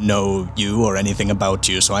I don't know you or anything about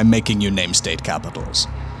you, so I'm making you name state capitals.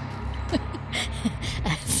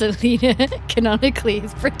 Selena canonically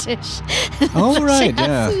is British. Oh, right, She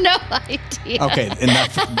yeah. has no idea. Okay, in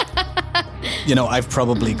that... I've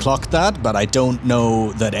probably clocked that, but I don't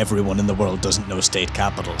know that everyone in the world doesn't know state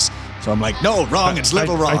capitals. So I'm like, no, wrong, it's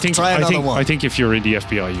Little Rock, try another one. I think if you're in the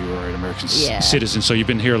FBI, you are an American citizen, so you've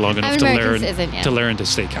been here long enough I'm to American learn citizen, yeah. to learn the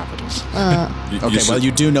state capitals.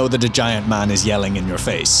 You do know that a giant man is yelling in your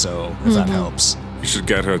face, so if that helps. You should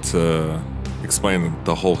get her to explain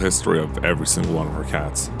the whole history of every single one of her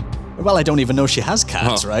cats. Well, I don't even know she has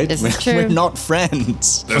cats, right? This is true. We're not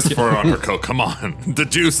friends. There's fur on her coat. Come on.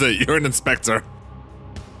 Deduce it. You're an inspector.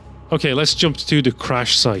 Okay, let's jump to the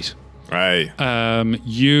crash site. Right.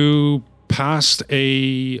 You passed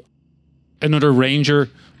another ranger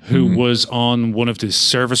who was on one of the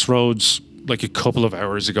service roads like a couple of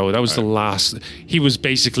hours ago. That was the last. He was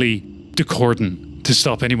basically the cordon to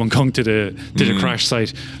stop anyone going to the crash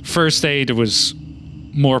site. First day there was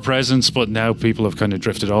more presence, but now people have kind of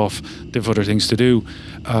drifted off. They have other things to do.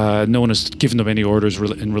 No one has given them any orders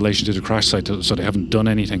in relation to the crash site, so they haven't done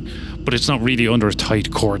anything. But it's not really under a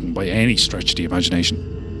tight cordon by any stretch of the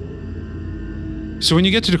imagination. So when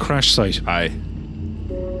you get to the crash site,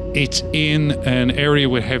 it's in an area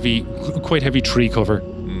with quite heavy tree cover.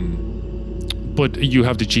 But you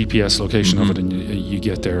have the GPS location of it, and you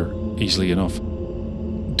get there easily enough.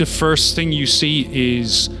 The first thing you see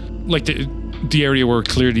is like the area where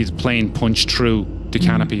clearly the plane punched through the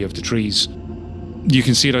canopy of the trees. You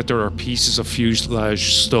can see that there are pieces of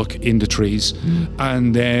fuselage stuck in the trees.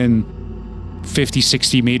 And then 50,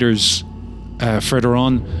 60 meters further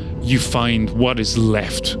on, you find what is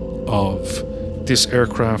left of this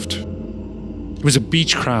aircraft. It was a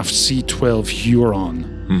Beechcraft C-12 Huron,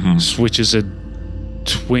 which is a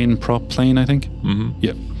twin prop plane, I think.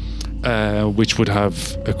 Yeah. Which would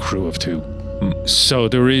have a crew of 2. So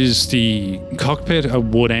there is the cockpit at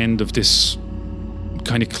one end of this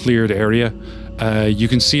kind of cleared area. You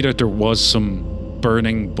can see that there was some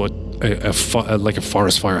burning, but a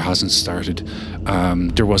forest fire hasn't started.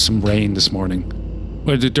 There was some rain this morning.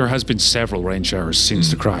 Well, there has been several rain showers since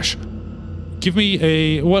the crash. Give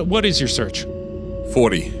me what is your search?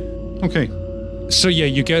 40. Okay. So yeah,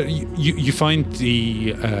 you find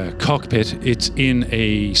the cockpit. It's in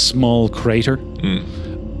a small crater.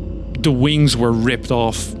 The wings were ripped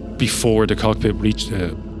off before the cockpit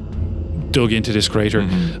dug into this crater,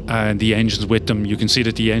 and the engines with them. You can see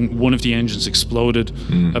that one of the engines exploded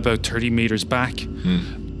about 30 meters back,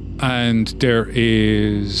 and there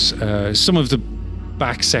is some of the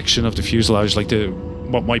back section of the fuselage, like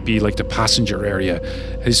what might be like the passenger area,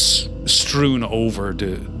 is strewn over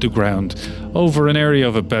the ground, over an area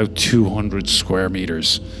of about 200 square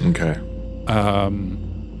meters. Okay.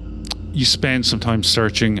 You spend some time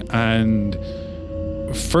searching, and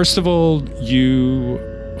first of all, you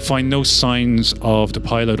find no signs of the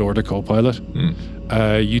pilot or the co-pilot.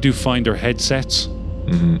 You do find their headsets,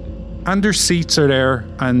 and their seats are there,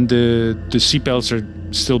 and the seatbelts are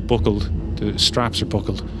still buckled. The straps are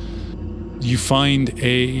buckled. You find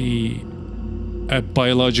a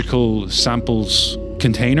biological samples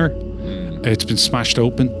container. It's been smashed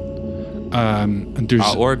open, and there's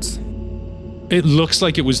outwards. It looks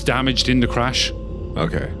like it was damaged in the crash.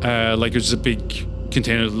 Okay. Like there's a big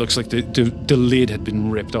container that looks like the lid had been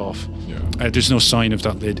ripped off. Yeah. There's no sign of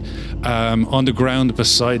that lid. On the ground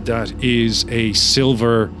beside that is a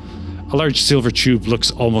large silver tube, looks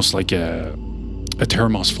almost like a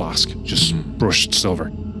thermos flask, just brushed silver.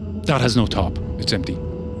 That has no top. It's empty.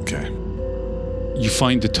 Okay. You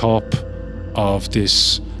find the top of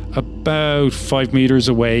this about 5 meters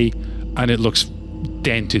away, and it looks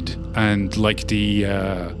dented, and like the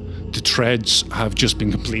treads have just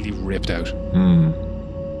been completely ripped out.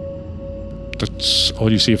 That's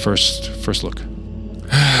all you see at first look.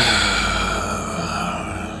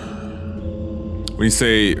 When you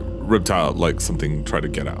say ripped out, like something tried to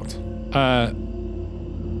get out.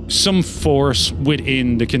 Some force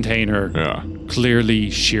within the container clearly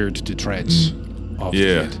sheared the treads off the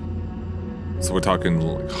lid. So we're talking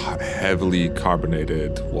like heavily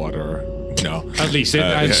carbonated water. No. At least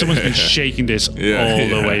someone's been shaking this all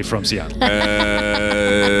the way from Seattle.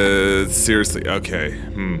 Seriously, okay.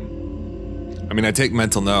 I mean, I take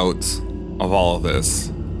mental notes of all of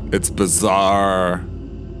this. It's bizarre.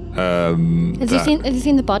 Have you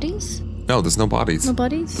seen the bodies? No, there's no bodies. No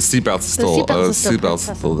bodies? The seatbelt's still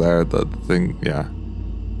there. The thing, yeah.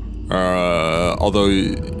 Although,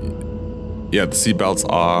 the seatbelts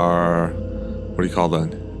are, what do you call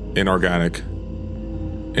that? Inorganic.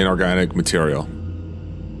 inorganic material.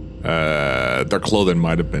 Their clothing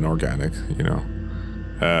might have been organic, you know.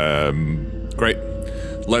 Great.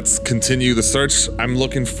 Let's continue the search. I'm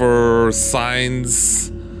looking for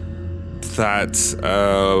signs that...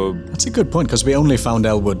 That's a good point, because we only found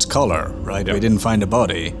Elwood's collar, right? Yep. We didn't find a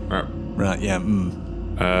body. Right. Right, yeah.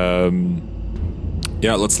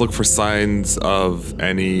 Yeah, let's look for signs of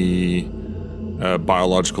any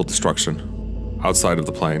biological destruction outside of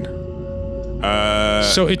the plane.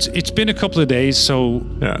 So it's been a couple of days, so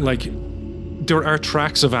Yeah. like there are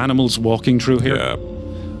tracks of animals walking through here. Yeah.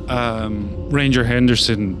 Ranger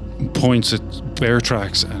Henderson points at bear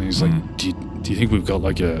tracks and he's like, do you think we've got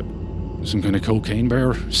like some kind of cocaine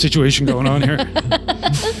bear situation going on here?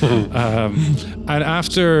 And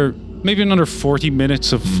after maybe another 40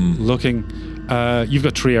 minutes of looking, you've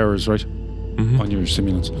got 3 hours, right? On your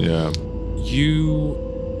simulants. Yeah. You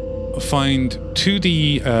find to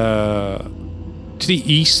the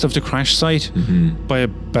east of the crash site by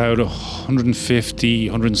about 150,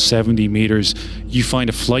 170 meters, you find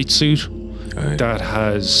a flight suit that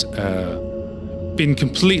has been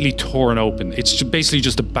completely torn open. It's basically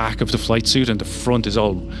just the back of the flight suit, and the front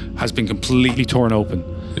has been completely torn open.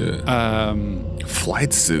 Yeah.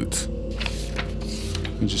 Flight suit.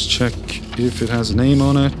 Let me just check if it has a name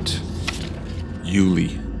on it.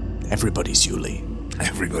 Yuli. Everybody's Yuli.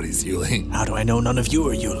 Everybody's Yuli. How do I know none of you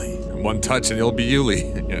are Yuli? One touch and it'll be Yuli.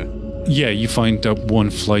 Yeah. Yeah, you find that one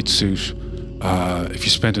flight suit. If you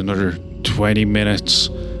spent another 20 minutes,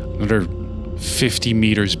 another 50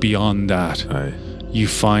 meters beyond that, you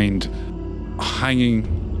find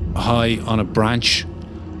hanging high on a branch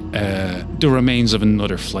the remains of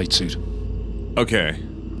another flight suit. Okay.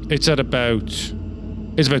 It's about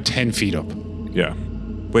 10 feet up. Yeah.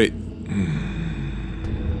 Wait.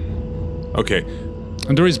 Okay.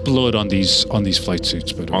 And there is blood on these flight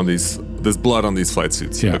suits, but There's blood on these flight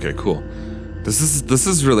suits. Yeah. Okay, cool. This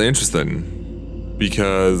is really interesting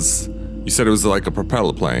because you said it was like a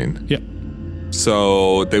propeller plane. yeah.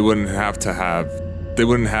 So they wouldn't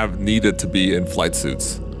have needed to be in flight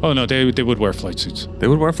suits. Oh no, they would wear flight suits. They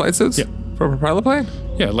would wear flight suits? Yeah. For a propeller plane?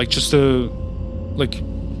 Yeah, like just like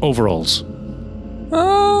overalls.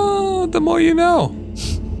 Oh, the more you know.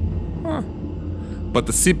 Huh. But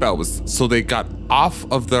the seatbelt was so they got off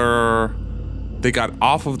of their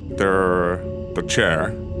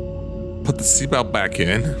chair, put the seatbelt back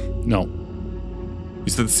in. No. You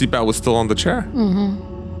said the seatbelt was still on the chair?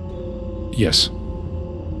 Yes.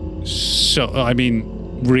 So I mean,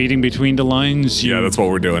 reading between the lines, Yeah, that's what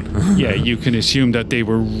we're doing. yeah, you can assume that they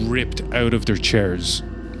were ripped out of their chairs,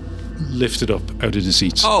 lifted up out of the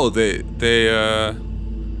seats. Oh, they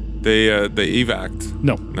evac'd.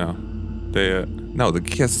 No. No.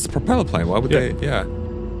 Yes, it's a propeller plane. Why would they? Yeah.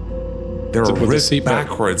 They were With the ripped seatbelt,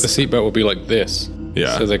 backwards. the seatbelt would be like this.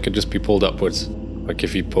 Yeah. So they could just be pulled upwards, like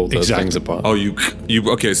if you pulled those Exactly. things apart. Oh, you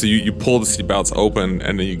okay? So you pull the seatbelts open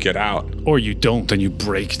and then you get out. Or you don't, and you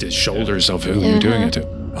break the shoulders of who you're doing it to.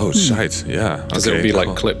 Oh shite! Yeah. Because okay. it would be like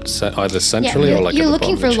cool. clipped either centrally or like you're at the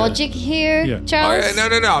looking bottom for of the chair. logic here, Yeah. Charles.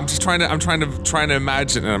 Oh, no. I'm just trying to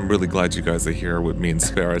imagine, and I'm really glad you guys are here with me in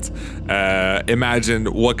spirit. Imagine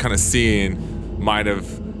what kind of scene might have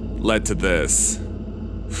led to this.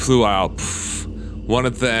 Flew out. One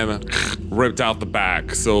of them ripped out the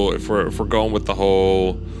back. So if we're going with the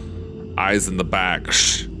whole eyes in the back,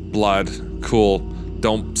 blood, cool.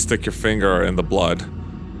 Don't stick your finger in the blood.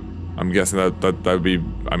 I'm guessing that would be.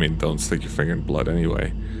 I mean, don't stick your finger in blood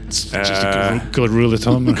anyway. It's just a good rule of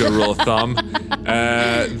thumb. Good rule of thumb.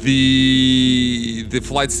 The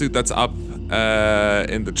flight suit that's up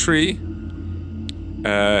in the tree,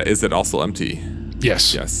 is it also empty?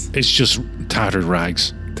 Yes. Yes. It's just tattered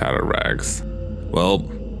rags. Tattered rags. Well,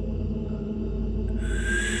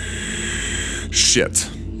 shit.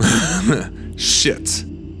 Shit.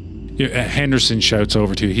 Yeah, Henderson shouts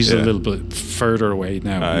over to you. He's a Yeah. little bit further away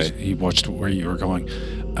now. Aye. He watched where you were going.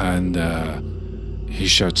 And he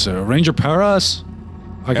shouts, Ranger Paras?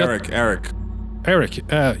 Eric. Eric,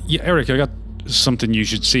 Eric, I got something you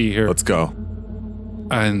should see here. Let's go.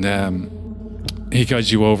 And he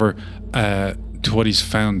guides you over to what he's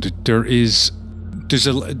found. There's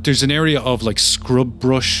an area of like scrub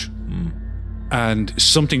brush, and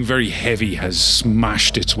something very heavy has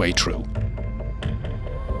smashed its way through.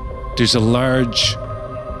 There's a large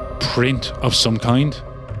print of some kind,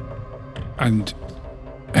 and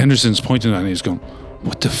Henderson's pointing at it. He's going,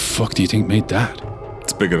 "What the fuck do you think made that?"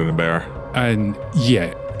 It's bigger than a bear. And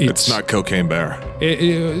yeah, It's not Cocaine Bear.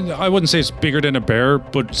 I wouldn't say it's bigger than a bear,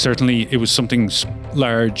 but certainly it was something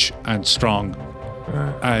large and strong,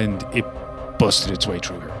 and it busted its way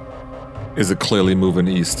through her. Is it clearly moving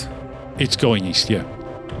east? It's going east, yeah.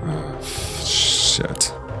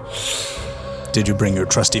 Shit. Did you bring your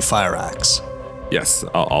trusty fire axe? Yes,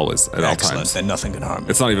 always, at all Excellent, times. then nothing can harm you.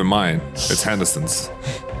 It's not even mine. It's Henderson's.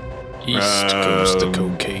 East goes the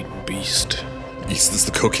cocaine beast. East is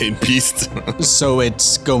the cocaine beast. So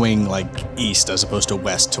it's going like east as opposed to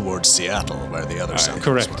west towards Seattle, where the other side is.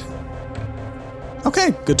 Correct.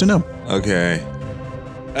 Okay, good to know. Okay.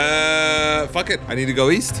 Fuck it. I need to go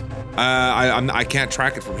east. I can't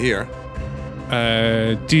track it from here.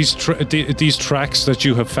 These tracks that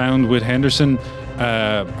you have found with Henderson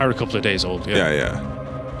are a couple of days old.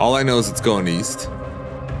 Yeah. All I know is it's going east.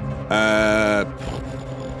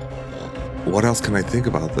 What else can I think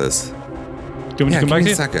about this? Do you want me to come give back me to a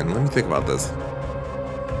you? second. Let me think about this.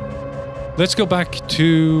 Let's go back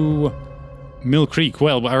to Mill Creek.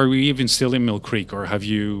 Well, are we even still in Mill Creek, or where have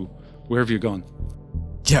you gone?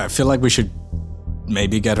 Yeah, I feel like we should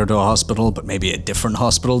maybe get her to a hospital, but maybe a different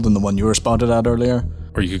hospital than the one you were spotted at earlier.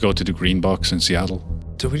 Or you could go to the Green Box in Seattle.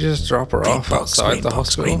 Do we just drop her off outside the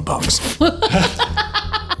hospital? Green box.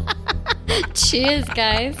 Cheers,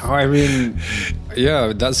 guys. I mean,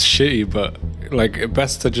 yeah, that's shitty, but like,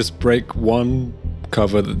 best to just break one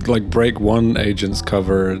cover, like break one agent's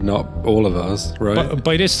cover, not all of us, right? But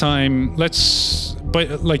by this time,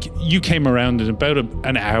 you came around in about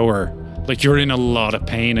an hour. Like, you're in a lot of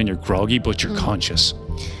pain and you're groggy, but you're conscious.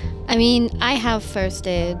 I mean, I have first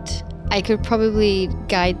aid. I could probably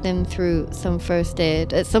guide them through some first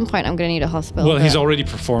aid. At some point, I'm going to need a hospital. Well, he's already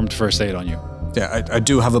performed first aid on you. Yeah, I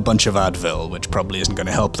do have a bunch of Advil, which probably isn't going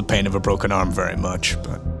to help the pain of a broken arm very much,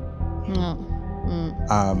 but...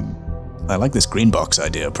 I like this green box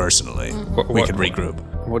idea, personally. We could regroup.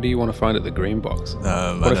 What do you want to find at the green box?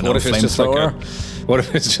 What if it's just what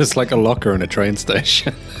if it's just like a locker in a train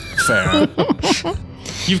station? Fair.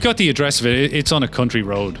 You've got the address of it. It's on a country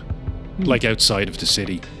road, like outside of the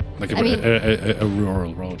city, like a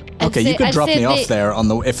rural road. Okay, you could drop me off there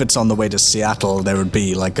if it's on the way to Seattle. There would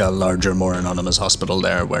be like a larger, more anonymous hospital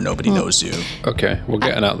there where nobody knows you. Okay, well,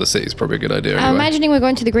 getting out of the city is probably a good idea. I'm Anyway. imagining we're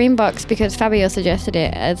going to the Green Box because Fabio suggested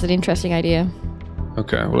it as an interesting idea.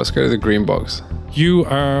 Okay, well, let's go to the green box. You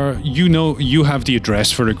have the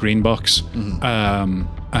address for the Green Box,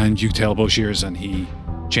 and you tell Boshirs, and he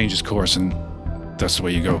changes course, and that's the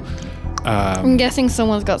way you go. I'm guessing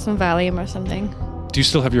someone's got some Valium or something. Do you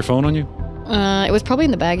still have your phone on you? It was probably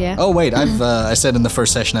in the bag, yeah. Oh wait, I said in the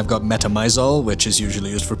first session I've got metamizole, which is usually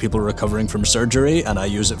used for people recovering from surgery, and I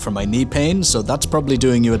use it for my knee pain, so that's probably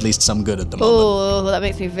doing you at least some good at the moment. Oh, that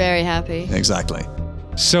makes me very happy. Exactly.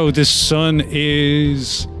 So the sun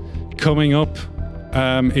is coming up.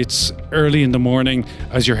 It's early in the morning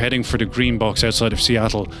as you're heading for the Green Box outside of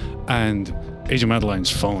Seattle, and Agent Madeline's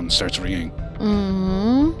phone starts ringing.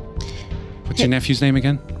 Mm-hmm. What's your nephew's name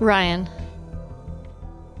again? Ryan.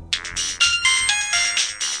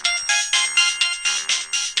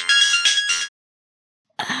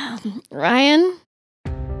 Ryan?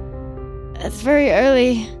 It's very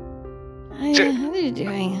early. What are you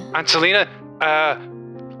doing? Aunt Selena,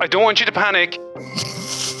 I don't want you to panic.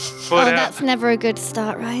 But, that's never a good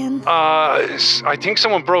start, Ryan. I think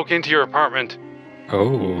someone broke into your apartment.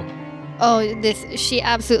 Oh. Oh, she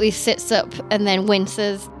absolutely sits up and then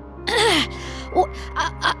winces.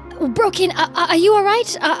 Broke in. Are you all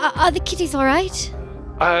right? Are the kitties all right?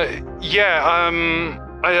 Yeah, I'm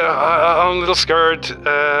a little scared.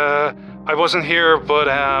 I wasn't here, but,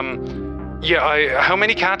 how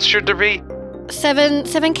many cats should there be? 7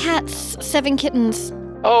 cats, 7 kittens.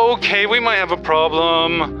 Okay, we might have a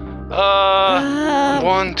problem.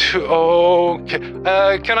 1, 2, okay.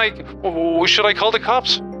 Should I call the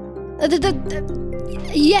cops?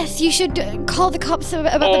 Yes, you should call the cops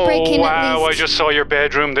about the break-in wow, at least. I just saw your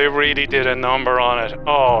bedroom. They really did a number on it.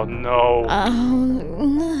 Oh, no.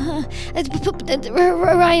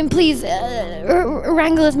 Ryan, please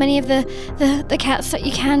wrangle as many of the cats that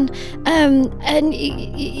you can. And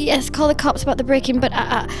yes, call the cops about the break-in, but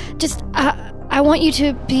I want you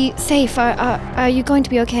to be safe. Are you going to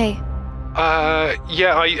be okay?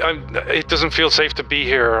 It doesn't feel safe to be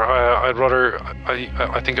here. I'd rather.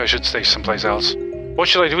 I think I should stay someplace else. What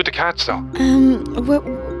should I do with the cats, though?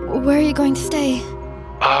 Where are you going to stay?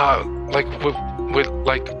 With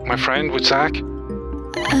my friend, with Zach.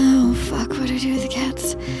 Oh fuck! What do I do with the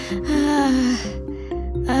cats?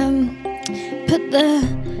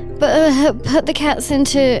 Put the cats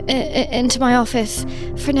into my office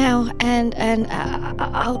for now, and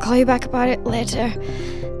I'll call you back about it later.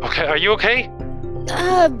 Okay, are you okay?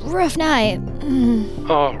 Rough night.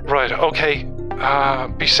 Oh, right, okay.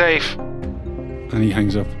 Be safe. And he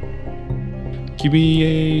hangs up. Give me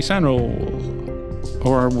a SAN roll.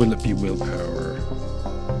 Or will it be willpower?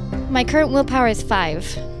 My current willpower is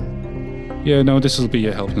 5. Yeah, no, this will be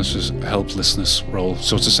a helplessness roll,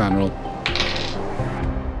 so it's a SAN roll.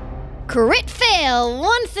 Crit fail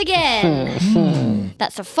once again.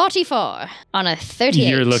 That's a 44 on a 38.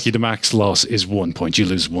 You're lucky the max loss is 1 point. You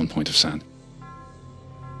lose 1 point of SAN.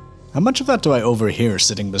 How much of that do I overhear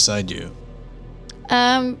sitting beside you?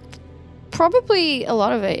 Probably a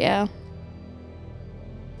lot of it, yeah.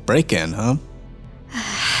 Break-in, huh?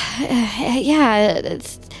 Yeah,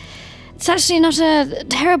 it's actually not a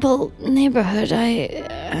terrible neighborhood.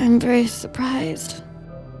 I'm very surprised.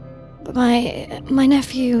 But my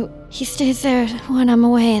nephew, he stays there when I'm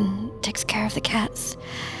away and takes care of the cats.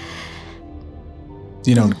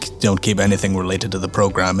 You don't keep anything related to the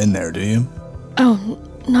program in there, do you? Oh,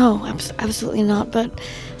 no, absolutely not. But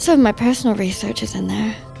some of my personal research is in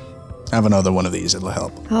there. Have another one of these, it'll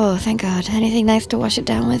help. Oh, thank God. Anything nice to wash it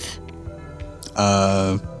down with?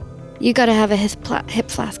 You gotta have a hip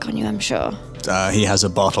flask on you, I'm sure. He has a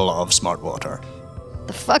bottle of smart water.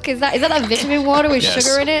 The fuck is that? Is that vitamin water with Yes.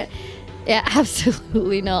 sugar in it? Yeah,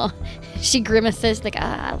 absolutely not. She grimaces like,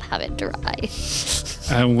 I'll have it dry.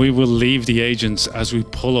 And we will leave the agents as we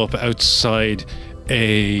pull up outside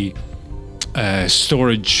a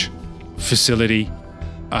storage facility.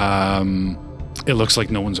 It looks like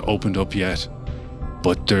no one's opened up yet,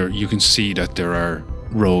 but you can see that there are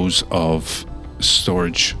rows of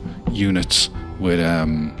storage units with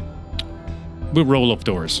roll-up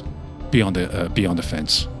doors beyond the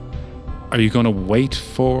fence. Are you going to wait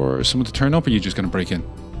for someone to turn up, or are you just going to break in?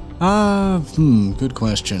 Good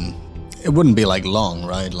question. It wouldn't be like long,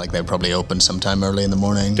 right? Like they'd probably open sometime early in the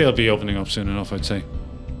morning. They'll be opening up soon enough, I'd say.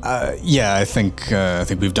 Yeah, I think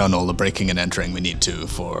we've done all the breaking and entering we need to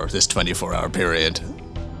for this 24-hour period.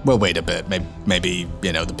 We'll wait a bit. Maybe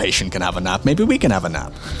the patient can have a nap. Maybe we can have a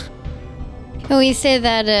nap. We say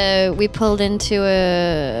that we pulled into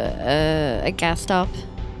a gas stop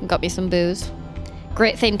and got me some booze.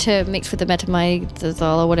 Great thing to mix with the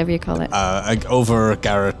metamizole or whatever you call it. Over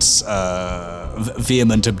Garrett's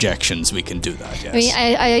vehement objections, we can do that, yes. I mean,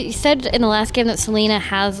 I said in the last game that Selena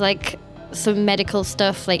has like some medical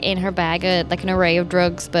stuff like in her bag, like an array of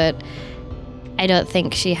drugs, but I don't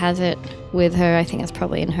think she has it with her. I think it's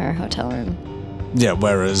probably in her hotel room. Yeah,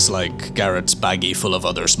 whereas like Garrett's baggie full of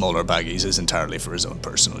other smaller baggies is entirely for his own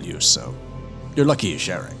personal use, so you're lucky he's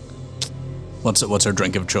sharing. What's her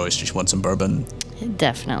drink of choice? Does she want some bourbon?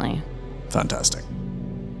 Definitely. Fantastic.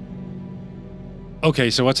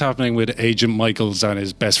 Okay, so what's happening with Agent Michaels and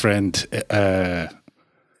his best friend,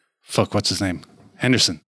 what's his name?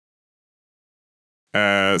 Henderson.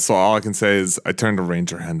 So all I can say is I turn to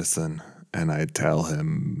Ranger Henderson and I tell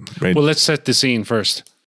him... Well, let's set the scene first.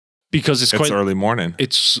 Because it's quite... early morning.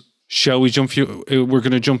 Shall we jump... We're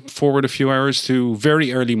going to jump forward a few hours to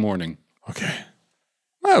very early morning. Okay.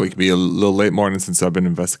 Well, we could be a little late morning since I've been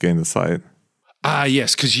investigating the site. Ah,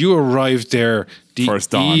 yes, because you arrived there the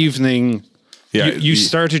First dawn. evening... Yeah, you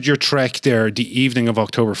started your trek there the evening of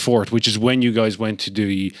October 4th, which is when you guys went to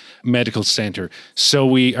the medical center. So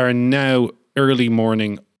we are now early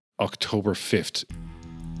morning October 5th.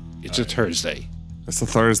 It's a Thursday. It's a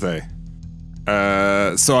Thursday.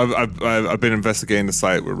 So I've been investigating the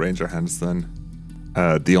site with Ranger Henderson.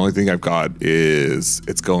 The only thing I've got is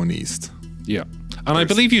it's going east. Yeah. And I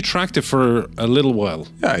believe you tracked it for a little while.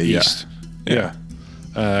 East. Yeah.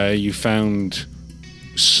 You found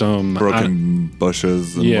some broken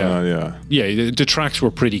bushes and whatnot, yeah, the tracks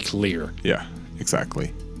were pretty clear. Yeah,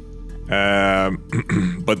 exactly.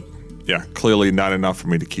 But yeah, clearly not enough for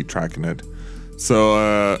me to keep tracking it.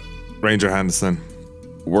 So Ranger Henderson,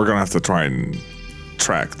 we're gonna have to try and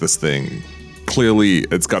track this thing. Clearly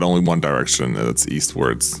it's got only one direction, and it's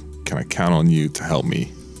eastwards. Can I count on you to help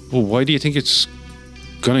me? Well, why do you think it's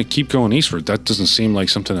gonna keep going eastward? That doesn't seem like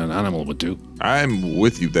something an animal would do. I'm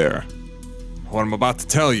with you there. What I'm about to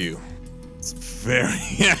tell you, it's very...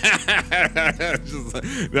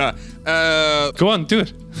 Go on, do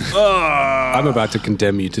it. I'm about to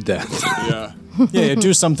condemn you to death. Yeah. Yeah,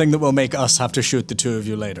 do something that will make us have to shoot the two of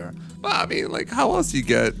you later. Well, I mean, like, how else do you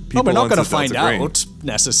get people? Oh, we're not going to onto find Delta Green? out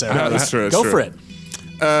necessarily. Yeah, that's true. Go for it.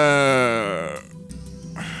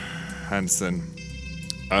 Henson.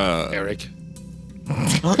 Eric.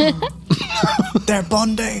 They're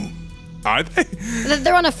bonding. Are they?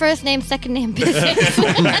 They're on a first name, second name basis.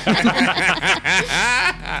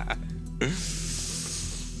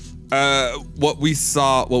 What we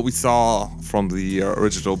saw from the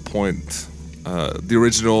original point, the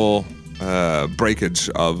original breakage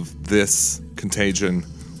of this contagion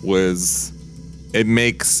was it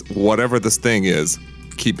makes whatever this thing is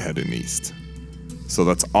keep heading east. So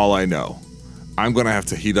that's all I know. I'm gonna have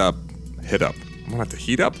to hit up. I'm gonna have to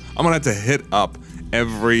hit up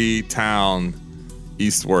every town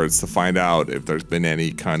eastwards to find out if there's been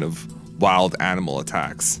any kind of wild animal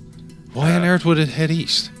attacks. Why on earth would it head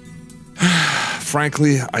east?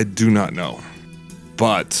 Frankly, I do not know.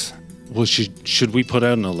 But Well, should we put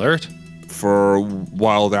out an alert? for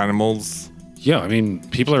wild animals, Yeah, I mean,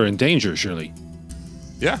 people are in danger, surely.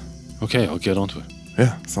 yeah. Okay, I'll get onto it.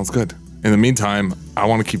 Yeah, sounds good. In the meantime, I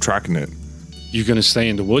want to keep tracking it. You gonna stay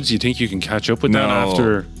in the woods? You think you can catch up with that No.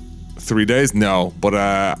 after? 3 days? No, but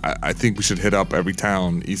I think we should hit up every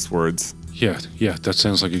town eastwards. Yeah, that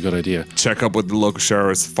sounds like a good idea. Check up with the local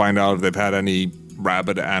sheriffs, find out if they've had any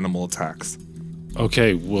rabid animal attacks.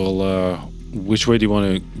 Okay, well, which way do you want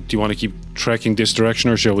to? Do you want to keep trekking this direction,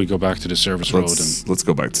 or shall we go back to the service road? And Let's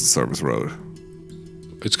go back to the service road.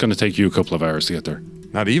 it's going to take you a couple of hours to get there.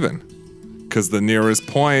 Not even, because the nearest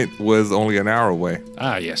point was only an hour away.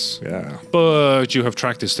 Ah, yes. Yeah. But you have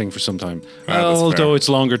tracked this thing for some time. Ah, that's Although fair. it's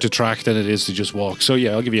longer to track than it is to just walk. So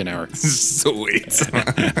yeah, I'll give you an hour. Sweet.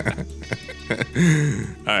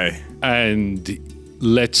 Aye. And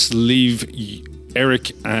let's leave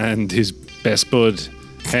Eric and his best bud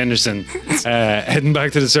Henderson heading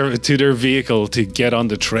back to to their vehicle to get on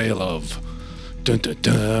the trail of dun dun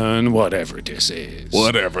dun whatever this is.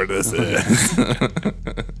 Whatever this is.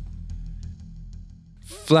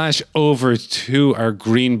 Flash over to our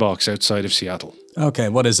green box outside of Seattle. Okay,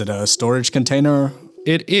 what is it? A storage container?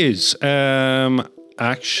 It is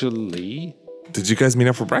actually. Did you guys meet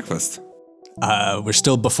up for breakfast? We're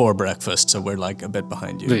still before breakfast, so we're like a bit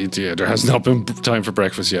behind you. Yeah, there has not been time for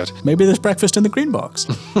breakfast yet. Maybe there's breakfast in the green box.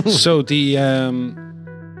 So the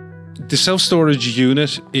self-storage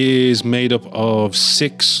unit is made up of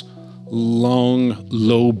 6 long,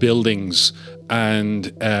 low buildings,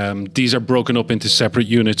 and these are broken up into separate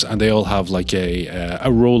units, and they all have like a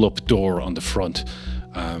roll-up door on the front.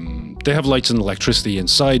 They have lights and electricity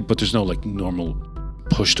inside, but there's no like normal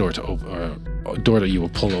push door to open or door that you will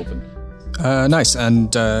pull open. Nice. And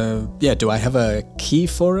do I have a key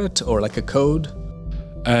for it or like a code?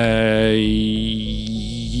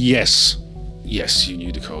 Yes, you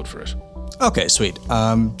need a code for it. Okay, sweet.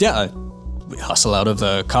 We hustle out of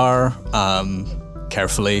the car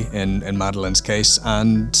carefully in Madeline's case,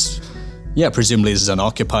 and presumably this is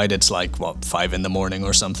unoccupied. It's like 5 a.m.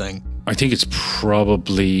 or something. I think it's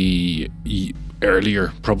probably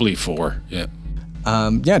earlier, probably 4. Yeah.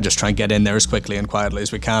 Just try and get in there as quickly and quietly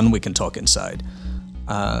as we can. We can talk inside.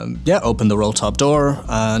 Open the roll top door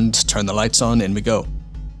and turn the lights on. In we go.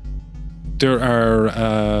 There are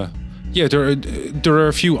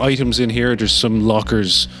a few items in here. There's some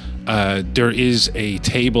lockers. There is a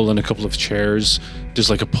table and a couple of chairs. There's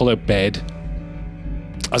like a pull-out bed.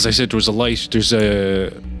 As I said, there was a light. There's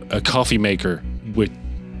a coffee maker with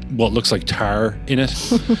what looks like tar in it.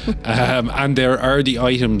 And there are the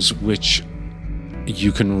items which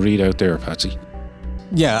you can read out there, Patsy.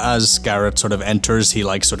 Yeah, as Garrett sort of enters, he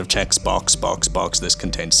sort of checks box. This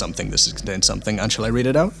contains something. This contains something. And shall I read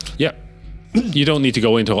it out? Yeah. You don't need to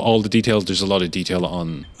go into all the details. There's a lot of detail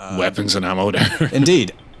on weapons and ammo there.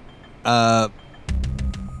 Indeed.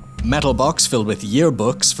 Metal box filled with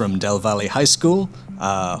yearbooks from Del Valle High School.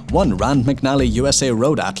 1 Rand McNally USA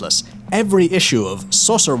Road Atlas. Every issue of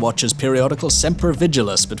Saucer Watch's periodical Semper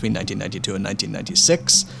Vigilis between 1992 and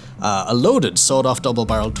 1996. A loaded sawed-off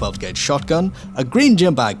double-barreled 12-gauge shotgun, a green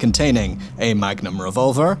gym bag containing a Magnum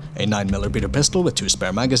revolver, a 9mm pistol with 2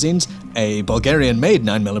 spare magazines, a Bulgarian-made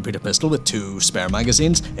 9mm pistol with 2 spare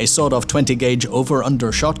magazines, a sawed-off 20-gauge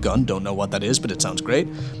over-under shotgun, don't know what that is, but it sounds great,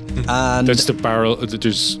 and... That's the barrel,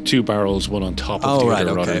 there's 2 barrels, one on top of the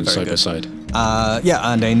other rather than side by side.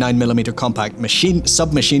 And a 9mm compact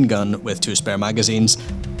submachine gun with 2 spare magazines,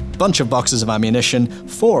 bunch of boxes of ammunition,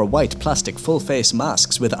 4 white plastic full-face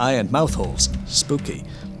masks with eye and mouth holes. Spooky.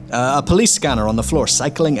 A police scanner on the floor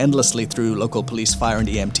cycling endlessly through local police fire and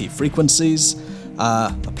EMT frequencies.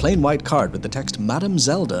 A plain white card with the text Madam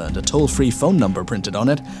Zelda and a toll-free phone number printed on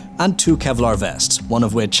it, and 2 Kevlar vests, one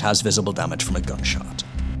of which has visible damage from a gunshot.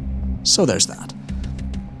 So there's that.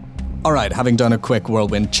 Alright, having done a quick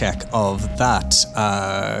whirlwind check of that,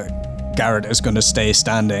 Garrett is going to stay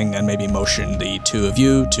standing and maybe motion the 2 of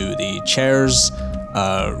you to the chairs,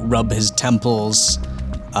 rub his temples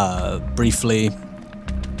briefly.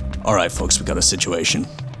 Alright, folks, we got a situation.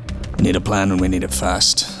 We need a plan and we need it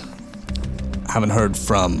fast. Haven't heard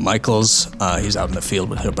from Michaels. He's out in the field.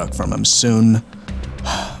 We'll hear back from him soon.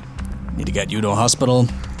 Need to get you to a hospital,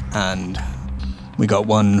 and we got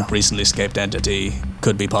 1 recently escaped entity.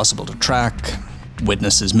 Could be possible to track.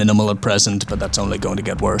 Witness is minimal at present, but that's only going to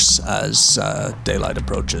get worse as daylight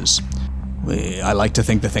approaches. I like to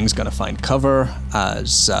think the thing's going to find cover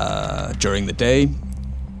as during the day,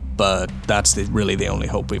 but that's really the only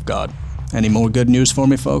hope we've got. Any more good news for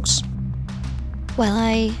me, folks?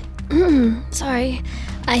 Well, sorry.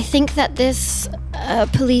 I think that this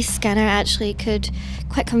police scanner actually could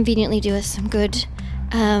quite conveniently do us some good.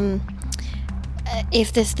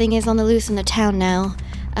 If this thing is on the loose in the town now,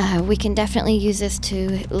 we can definitely use this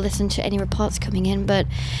to listen to any reports coming in, but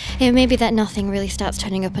it may be that nothing really starts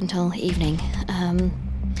turning up until evening.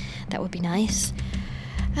 That would be nice.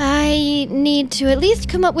 I need to at least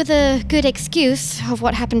come up with a good excuse of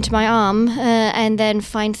what happened to my arm, and then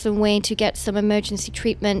find some way to get some emergency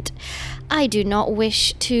treatment. I do not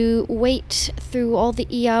wish to wait through all the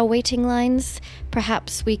ER waiting lines.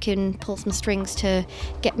 Perhaps we can pull some strings to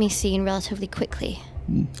get me seen relatively quickly.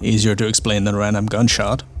 Easier to explain than a random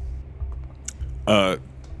gunshot.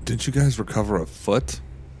 Did you guys recover a foot?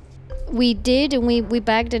 We did, and we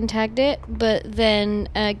bagged and tagged it, but then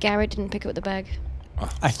Garrett didn't pick up the bag.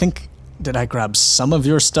 I think, did I grab some of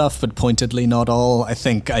your stuff, but pointedly not all? I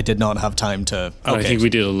think I did not have time to... Okay. I think we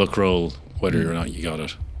did a look roll, whether or not you got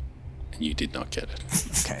it. And you did not get it.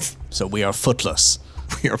 Okay, so we are footless.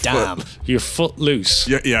 We are Damn. You're foot loose.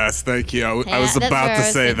 Yes, thank you. I was about to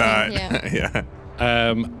say that. Yeah.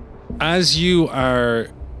 As you are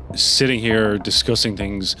sitting here discussing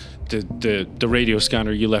things, the radio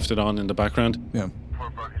scanner, you left it on in the background. Yeah.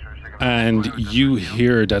 And you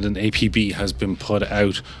hear that an APB has been put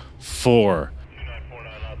out for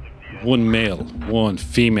one male, one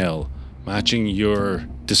female, matching your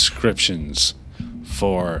descriptions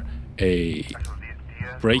for a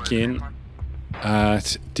break-in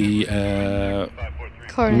at the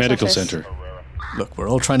medical center. Look, we're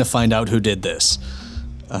all trying to find out who did this.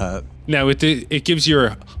 Now, it gives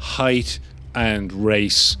your height and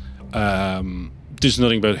race. There's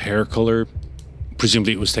nothing about hair color.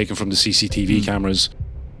 Presumably it was taken from the CCTV cameras.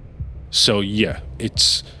 So yeah,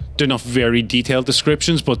 they're not very detailed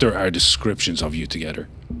descriptions, but there are descriptions of you together.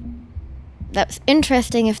 That's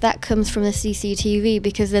interesting if that comes from the CCTV,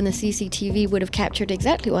 because then the CCTV would have captured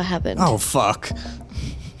exactly what happened. Oh, fuck.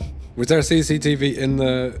 Was there CCTV in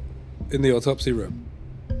the autopsy room?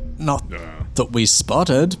 Not that we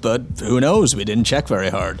spotted, but who knows? We didn't check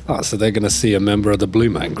very hard. Oh, so they're going to see a member of the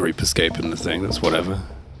Blue Man Group escaping the thing. That's whatever.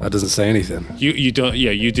 That doesn't say anything. You don't. Yeah,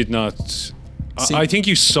 you did not. I think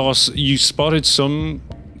you spotted some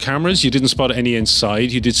cameras. You didn't spot any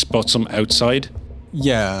inside. You did spot some outside.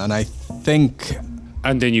 Yeah, and I think...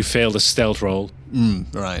 And then you failed a stealth roll.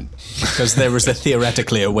 Right. Because there was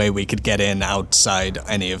theoretically a way we could get in outside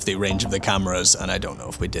any of the range of the cameras, and I don't know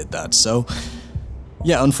if we did that. So,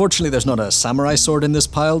 yeah, unfortunately there's not a samurai sword in this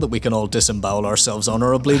pile that we can all disembowel ourselves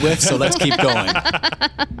honorably with, so let's keep going.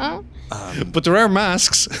 But there are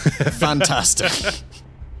masks. Fantastic.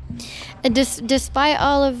 Despite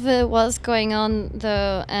all of what's going on,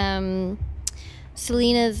 though,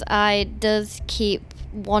 Selena's eye does keep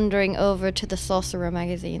wandering over to the Sorcerer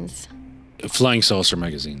magazines. Flying Saucer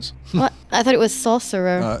magazines. What? I thought it was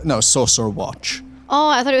Sorcerer. No, Sorcerer Watch. Oh,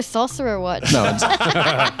 I thought it was Sorcerer Watch. No, it's...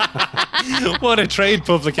 What a trade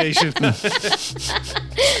publication.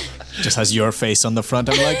 Just has your face on the front.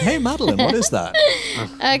 I'm like, hey, Madeline, what is that?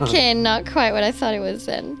 Okay, not quite what I thought it was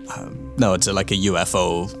then. No, it's like a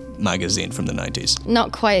UFO magazine from the 90s.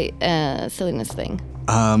 Not quite Selena's thing.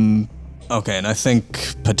 Okay, and I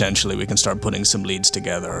think potentially we can start putting some leads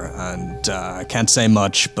together. And I can't say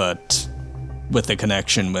much, but with the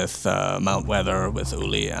connection with Mount Weather, with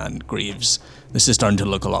Uli and Greaves, this is starting to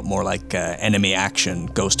look a lot more like enemy action,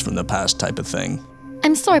 ghost from the past type of thing.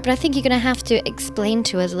 I'm sorry, but I think you're going to have to explain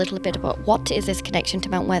to us a little bit about what is this connection to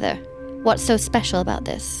Mount Weather? What's so special about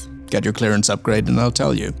this? Get your clearance upgrade and I'll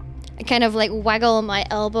tell you. I kind of waggle my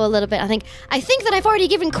elbow a little bit. I think that I've already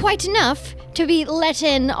given quite enough to be let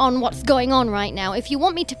in on what's going on right now. If you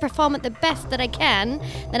want me to perform at the best that I can,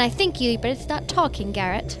 then I think you better start talking,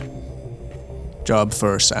 Garrett. Job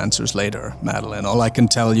first, answers later, Madeline. All I can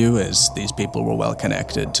tell you is these people were well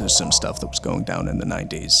connected to some stuff that was going down in the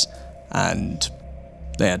 90s. And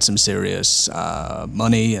they had some serious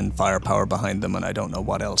money and firepower behind them, and I don't know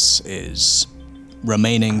what else is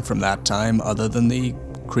remaining from that time other than the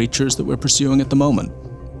creatures that we're pursuing at the moment.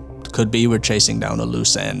 Could be we're chasing down a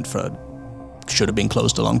loose end should have been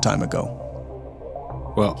closed a long time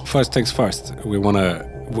ago. Well, first things first. We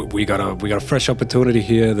got a fresh opportunity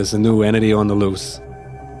here. There's a new entity on the loose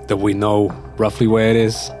that we know roughly where it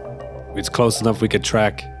is. It's close enough we could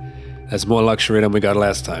track. That's more luxury than we got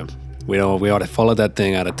last time. We ought to follow that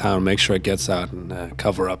thing out of town, make sure it gets out, and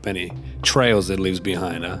cover up any trails it leaves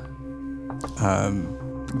behind, huh?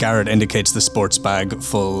 Garrett indicates the sports bag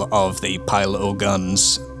full of the pile o'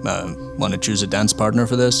 guns. Want to choose a dance partner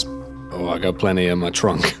for this? Oh, I got plenty in my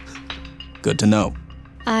trunk. Good to know.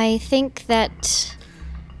 I think that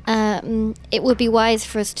it would be wise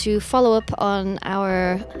for us to follow up on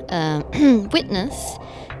our witness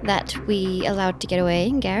that we allowed to get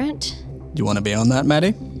away, Garrett. You want to be on that,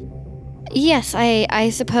 Maddie? Yes, I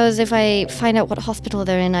suppose if I find out what hospital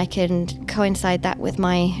they're in, I can coincide that with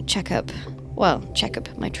my checkup. Well,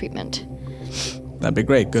 my treatment. That'd be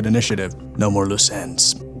great. Good initiative. No more loose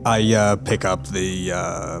ends. I pick up the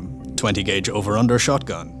 20 gauge over-under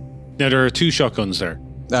shotgun. Now, there are 2 shotguns there.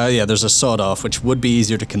 Yeah, there's a sawed-off, which would be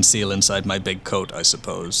easier to conceal inside my big coat, I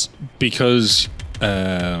suppose. Because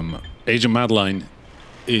Agent Madeline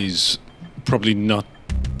is probably not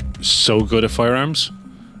so good at firearms.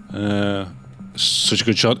 Such a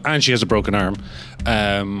good shot. And she has a broken arm.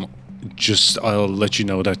 I'll let you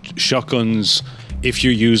know that shotguns, if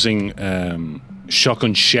you're using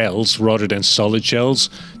shotgun shells rather than solid shells,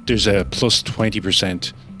 there's a plus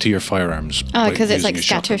 20% to your firearms. Oh, because it's like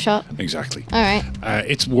scatter shot? Exactly. All right.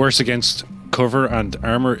 It's worse against cover and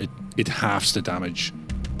armor. It halves the damage.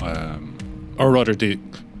 Or rather, the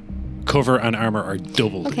cover and armor are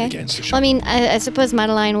doubled against the shotgun. Well, I mean, I suppose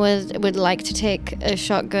Madeline would like to take a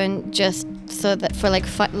shotgun just so that for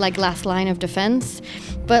like last line of defense.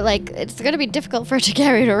 But like, it's going to be difficult for her to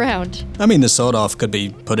carry it around. I mean, the sawed-off could be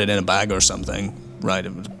put it in a bag or something, right?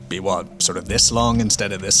 It would be sort of this long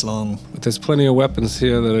instead of this long. But there's plenty of weapons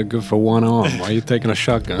here that are good for one arm. Why are you taking a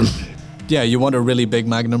shotgun? Yeah, you want a really big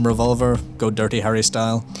Magnum revolver? Go Dirty Harry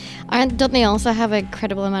style? Don't they also have a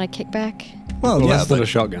credible amount of kickback? Well, Well, yeah, that's not but, a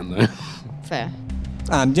shotgun, though. Fair.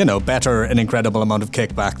 and, better an incredible amount of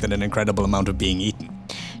kickback than an incredible amount of being eaten.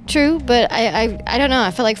 True, but I don't know.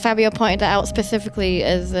 I feel like Fabio pointed that out specifically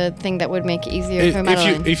as a thing that would make it easier for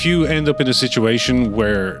Madeline. If you end up in a situation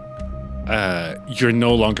where you're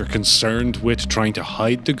no longer concerned with trying to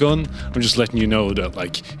hide the gun, I'm just letting you know that,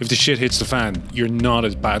 like, if the shit hits the fan, you're not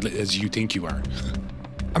as bad as you think you are.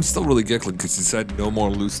 I'm still really giggling because you said no more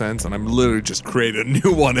loose ends, and I'm literally just creating a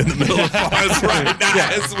new one in the middle of the forest right now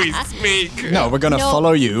as we speak. No, we're going to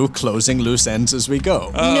follow you, closing loose ends as we go.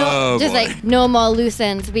 No more loose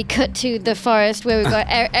ends. We cut to the forest where we got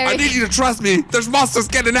Eric. I need you to trust me. There's monsters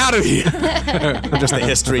getting out of here. I'm just the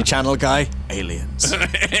History Channel guy. Aliens.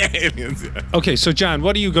 Aliens, yeah. Okay, so Jan,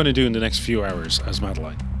 what are you going to do in the next few hours as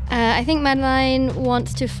Madeline? I think Madeline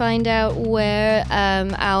wants to find out where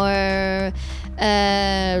our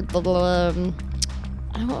I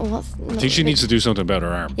think she needs to do something about her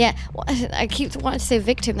arm. Yeah, I keep wanting to say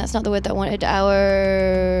victim. That's not the word that I wanted.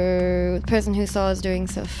 Our person who saw us doing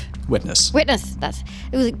stuff. Witness. It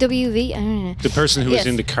was like WV. I don't know. The person who was Yes.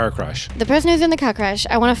 in the car crash. The person who's in the car crash.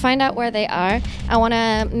 I want to find out where they are. I want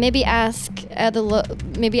to maybe ask the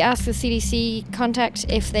CDC contact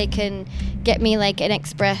if they can get me like an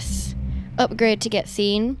express upgrade to get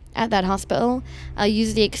seen at that hospital. I'll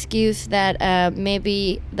use the excuse that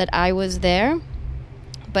maybe that I was there,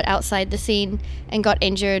 but outside the scene and got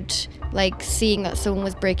injured, like seeing that someone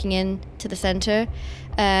was breaking in to the center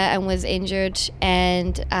and was injured,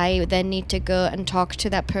 and I then need to go and talk to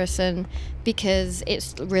that person because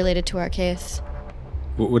it's related to our case.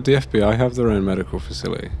 Would the FBI have their own medical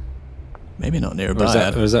facility? Maybe not nearby.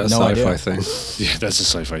 Or is that a No sci-fi idea. thing? Yeah, that's a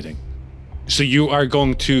sci-fi thing. So you are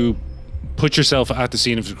going to put yourself at the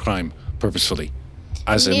scene of the crime purposefully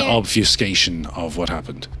as an Yeah. obfuscation of what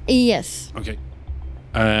happened. Yes. Okay.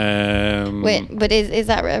 Wait, but is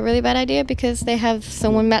that a really bad idea because they have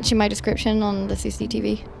someone matching my description on the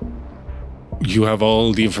CCTV? You have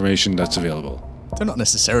all the information that's available. They're not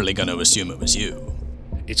necessarily going to assume it was you.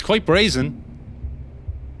 It's quite brazen.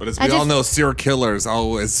 But as I we all just- know, serial killers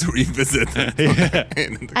always revisit.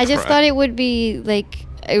 I just thought it would be like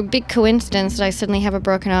a big coincidence that I suddenly have a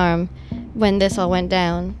broken arm when this all went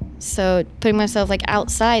down. So putting myself like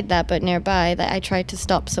outside that but nearby, that I tried to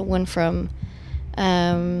stop someone from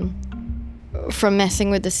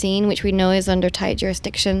messing with the scene, which we know is under tight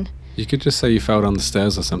jurisdiction. You could just say you fell down the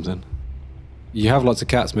stairs or something. You have lots of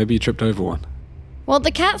cats. Maybe you tripped over one. Well,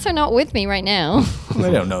 the cats are not with me right now.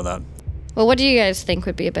 They don't know that. Well, what do you guys think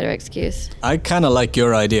would be a better excuse? I kind of like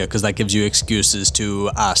your idea because that gives you excuses to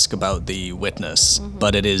ask about the witness,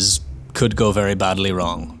 but could go very badly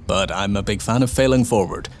wrong. But I'm a big fan of failing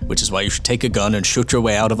forward, which is why you should take a gun and shoot your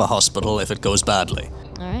way out of a hospital if it goes badly.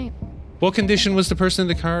 All right. What condition was the person in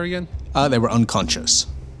the car again? They were unconscious.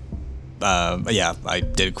 Yeah, I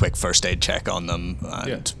did a quick first aid check on them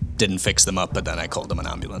and didn't fix them up, but then I called them an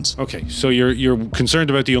ambulance. Okay, so you're concerned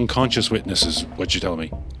about the unconscious witnesses, what you're telling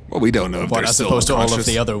me. Well, we don't know if What, they're as still opposed to all of unconscious.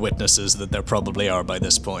 the other witnesses that there probably are by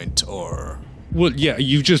this point, or... Well, yeah,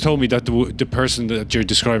 you just told me that the person that you're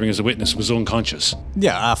describing as a witness was unconscious.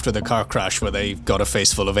 Yeah, after the car crash where they got a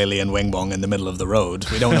face full of alien wing bong in the middle of the road.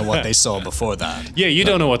 We don't know what they saw before that. Yeah, you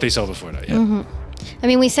don't know what they saw before that, yeah. I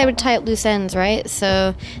mean, we said we'd tie up loose ends, right?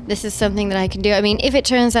 So this is something that I can do. I mean, if it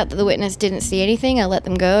turns out that the witness didn't see anything, I'll let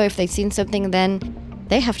them go. If they've seen something, then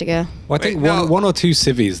they have to go. Well, I think one or two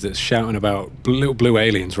civvies that's shouting about blue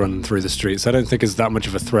aliens running through the streets, I don't think is that much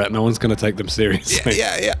of a threat. No one's going to take them seriously.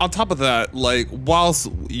 Yeah. On top of that, like,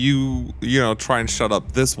 whilst you try and shut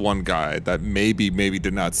up this one guy that maybe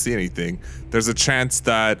did not see anything, there's a chance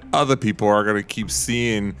that other people are going to keep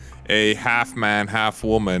seeing a half man, half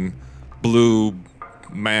woman, blue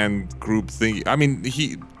man group thing. I mean,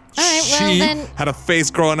 she had a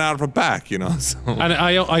face growing out of her back, So. And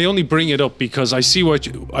I only bring it up because I see what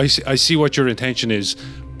I see what your intention is,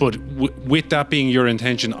 but with that being your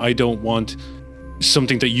intention, I don't want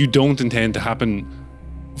something that you don't intend to happen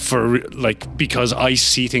because I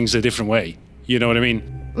see things a different way. You know what I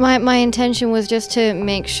mean? My intention was just to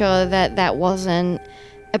make sure that wasn't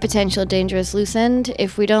a potential dangerous loose end.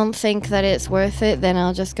 If we don't think that it's worth it, then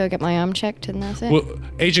I'll just go get my arm checked and that's it. Well,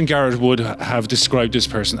 Agent Garrett would have described this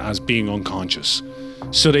person as being unconscious.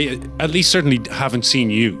 So they at least certainly haven't seen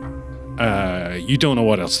you. You don't know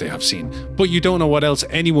what else they have seen. But you don't know what else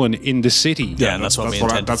anyone in the city... Yeah, and that's what we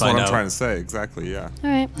intend to find out. That's what I'm trying to say, exactly, yeah. All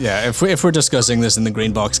right. Yeah, if we're discussing this in the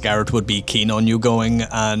green box, Garrett would be keen on you going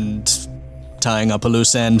and tying up a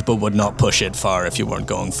loose end, but would not push it far if you weren't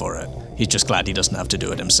going for it. He's just glad he doesn't have to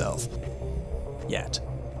do it himself. Yet.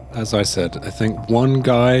 As I said, I think one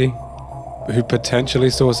guy who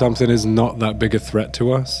potentially saw something is not that big a threat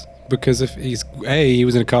to us. Because if he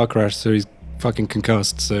was in a car crash, so he's fucking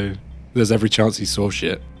concussed, so there's every chance he saw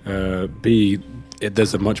shit. B,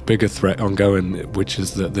 there's a much bigger threat ongoing, which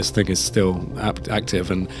is that this thing is still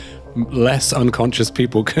active and less unconscious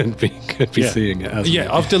people could be seeing it.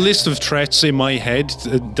 Of the list of threats in my head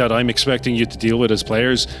that I'm expecting you to deal with as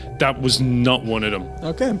players, that was not one of them.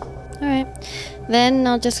 Okay. All right. Then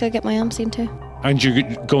I'll just go get my arm seen too. And you're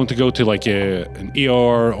going to go to like an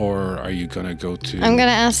ER, or are you going to go to... I'm going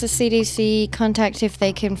to ask the CDC contact if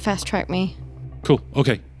they can fast track me. Cool.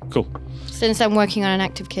 Okay. Cool. Since I'm working on an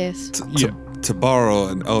active case. To borrow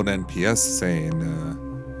an old NPS saying...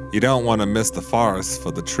 you don't want to miss the forest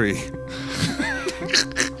for the tree.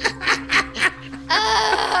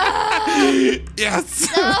 Yes.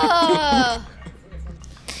 No.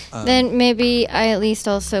 Then maybe I at least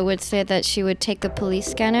also would say that she would take the police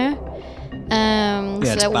scanner.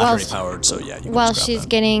 It's battery powered, so yeah. While she's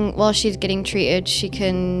getting treated, she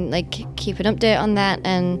can keep an update on that,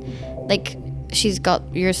 and she's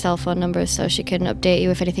got your cell phone number, so she can update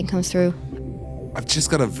you if anything comes through. I've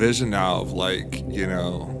just got a vision now of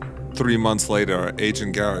 3 months later,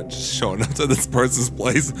 Agent Garrett just showing up to this person's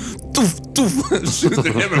place,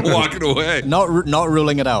 shooting him and walking away. Not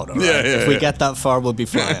ruling it out. All right? If we get that far, we'll be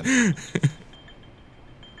flying.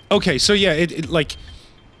 Okay, so yeah,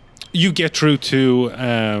 you get through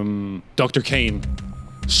to Dr. Kane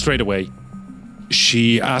straight away.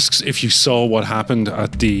 She asks if you saw what happened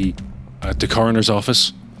at the coroner's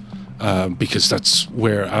office, because that's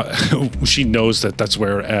where she knows that's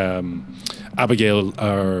where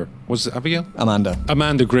Amanda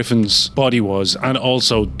Griffin's body was, and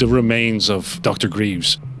also the remains of Dr.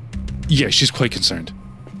 Greaves. Yeah, she's quite concerned.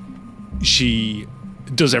 She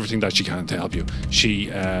does everything that she can to help you.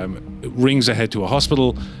 She rings ahead to a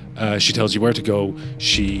hospital. She tells you where to go.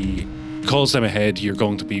 She calls them ahead. You're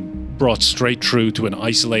going to be brought straight through to an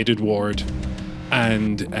isolated ward,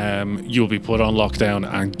 and you'll be put on lockdown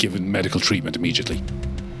and given medical treatment immediately.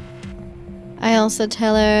 I also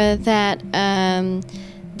tell her that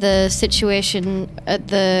the situation at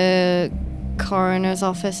the coroner's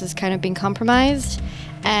office has kind of been compromised,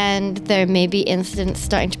 and there may be incidents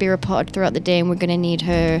starting to be reported throughout the day, and we're going to need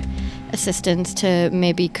her assistance to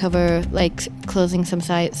maybe cover closing some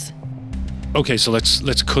sites. Okay, so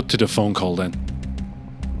let's cut to the phone call then.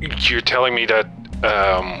 You're telling me that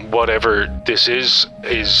whatever this has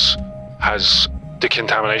the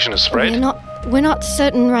contamination has spread? We're not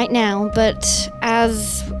certain right now, but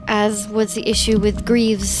as was the issue with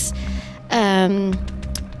Greaves,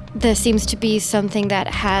 there seems to be something that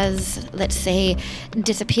has, let's say,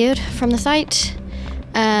 disappeared from the site.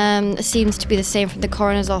 It seems to be the same from the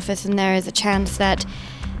coroner's office, and there is a chance that,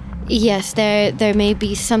 yes, there may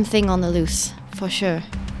be something on the loose, for sure.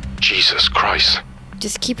 Jesus Christ.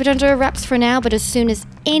 Just keep it under wraps for now, but as soon as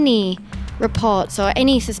any reports or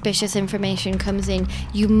any suspicious information comes in,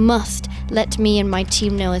 you must let me and my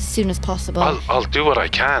team know as soon as possible. I'll do what I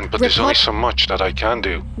can, but there's only so much that I can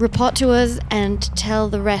do. Report to us and tell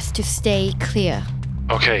the rest to stay clear.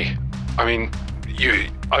 Okay, I mean,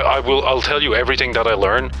 I'll tell you everything that I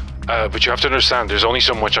learn, but you have to understand there's only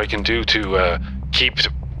so much I can do to keep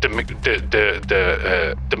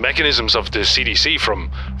the mechanisms of the CDC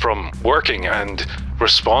from working and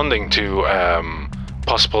responding to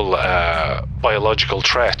possible biological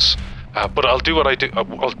threats. But I'll do what I do.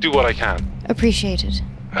 I'll do what I can. Appreciated.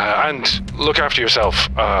 And look after yourself.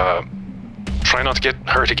 Try not to get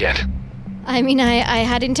hurt again. I mean, I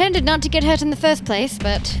had intended not to get hurt in the first place,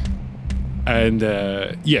 but... And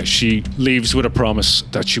she leaves with a promise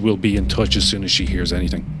that she will be in touch as soon as she hears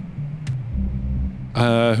anything.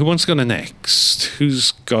 Who wants to go next?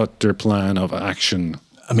 Who's got their plan of action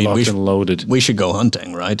locked and loaded? We should go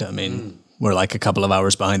hunting, right? I mean, we're like a couple of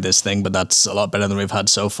hours behind this thing, but that's a lot better than we've had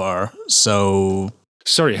so far. So...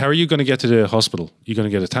 Sorry, how are you going to get to the hospital? You going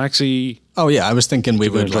to get a taxi? Oh, yeah, I was thinking we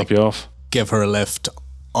would drop you off. Give her a lift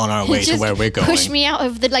on our way to where we're going. Push me out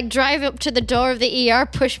of the, drive up to the door of the ER,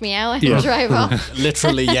 push me out and drive off.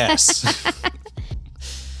 Literally, yes.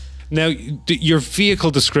 Now, your vehicle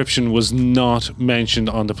description was not mentioned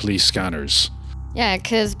on the police scanners. Yeah,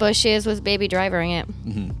 because Bushes was baby driving it.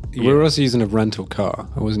 Mm-hmm. Yeah. We were also using a rental car.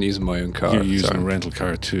 I wasn't using my own car. You're using a rental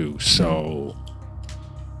car too, so...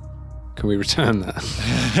 Can we return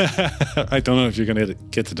that? I don't know if you're going to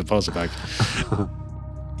get the deposit back.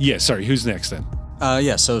 Yeah, sorry, who's next then?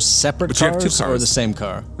 So separate cars or the same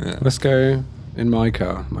car? Yeah. Let's go in my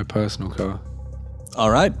car, my personal car.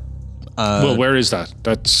 All right. Well, where is that?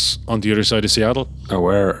 That's on the other side of Seattle? Oh,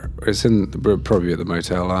 where? It's probably at the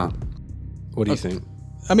motel. What do you think?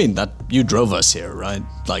 I mean, that you drove us here, right?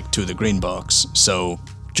 Like to the green box. So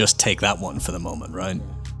just take that one for the moment, right?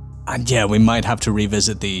 And yeah, we might have to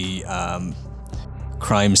revisit the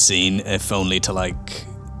crime scene, if only to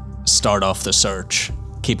start off the search.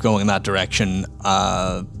 Keep going in that direction.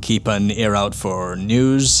 Keep an ear out for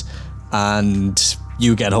news, and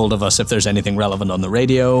you get hold of us if there's anything relevant on the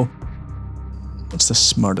radio. What's the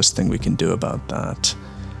smartest thing we can do about that?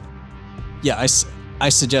 Yeah, I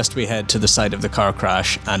suggest we head to the site of the car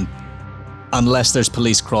crash, and unless there's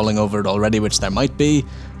police crawling over it already, which there might be,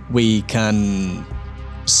 we can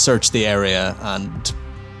search the area and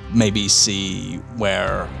maybe see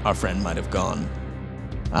where our friend might have gone.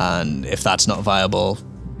 And if that's not viable,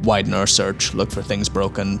 widen our search, look for things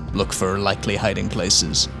broken, look for likely hiding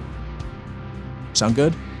places. Sound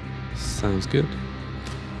good? Sounds good.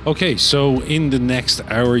 Okay, so in the next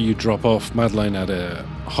hour, you drop off Madeline at a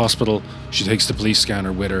hospital. She takes the police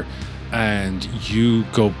scanner with her, and you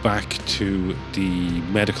go back to the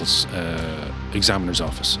medical examiner's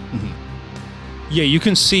office. Mm-hmm. Yeah, you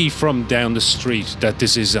can see from down the street that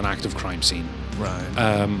this is an active crime scene.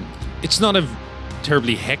 Right. It's not a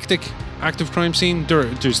terribly hectic active crime scene.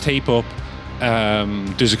 There's tape up.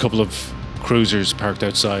 There's a couple of cruisers parked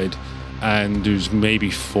outside, and there's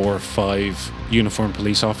maybe 4 or 5 uniformed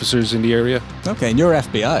police officers in the area. Okay, and you're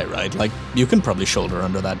FBI, right? You can probably shoulder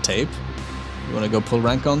under that tape. You want to go pull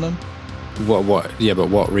rank on them? What? Yeah, but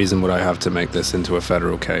what reason would I have to make this into a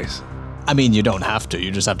federal case? I mean, you don't have to.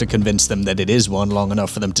 You just have to convince them that it is one long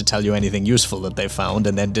enough for them to tell you anything useful that they found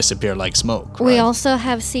and then disappear like smoke. Right? We also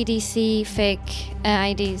have CDC fake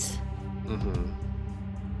IDs. Mm-hmm.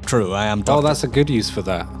 True, I am. Doctor. Oh, that's a good use for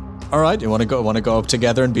that. All right, you want to go up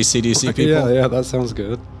together and be CDC people? Yeah, that sounds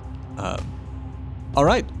good. All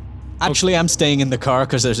right. Actually, I'm staying in the car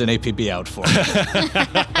because there's an APB out for me.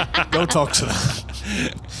 Go talk to them.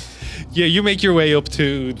 Yeah, you make your way up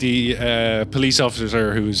to the police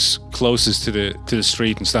officer who's closest to the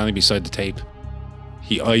street and standing beside the tape.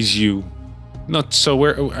 He eyes you. Not so.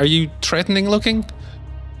 Where are you? Threatening looking?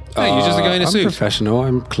 Hey, you're just a guy in a suit. I'm professional.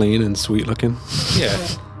 I'm clean and sweet looking. Yeah,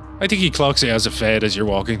 I think he clocks it as a fed as you're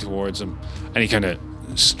walking towards him, and he kind of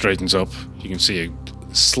straightens up. You can see a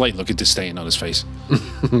slight look of disdain on his face.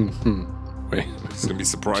 Wait, he's gonna be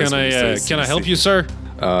surprised. Can I help you, sir?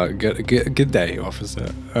 Good day,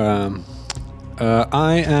 officer.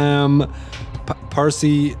 I am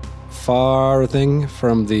Percy Farthing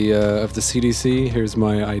from the of the CDC. Here's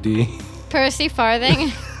my ID. Percy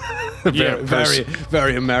Farthing.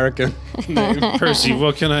 Very American name. Percy,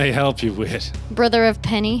 what can I help you with? Brother of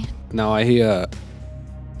Penny. No, I hear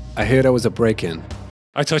there was a break-in.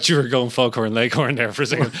 I thought you were going Foghorn Leghorn there for a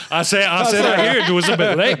second. I said I heard there was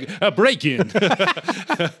a break-in.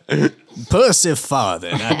 Percy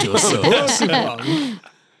Farthing at your service. Now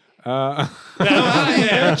I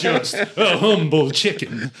am just a humble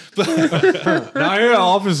chicken. Now here,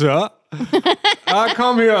 officer. I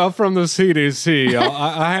come here from the CDC.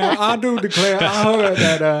 I do declare. I heard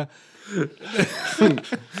that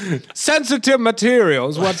Sensitive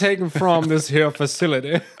materials were taken from this here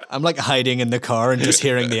facility. I'm like hiding in the car and just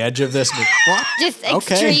hearing the edge of this. What? Just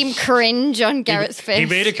extreme cringe on Garrett's face. He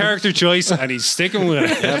made a character choice and he's sticking with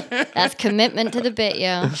it. That's commitment to the bit,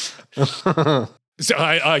 yeah. So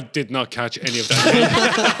I did not catch any of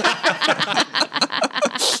that.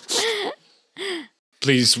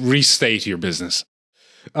 Please restate your business.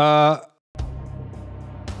 I'm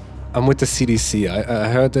with the CDC. I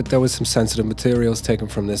heard that there was some sensitive materials taken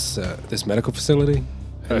from this medical facility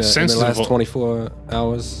in the last 24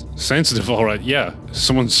 hours. Sensitive, all right. Yeah,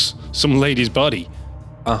 some lady's body.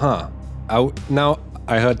 Now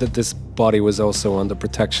I heard that this body was also under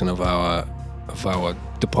protection of our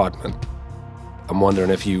department. I'm wondering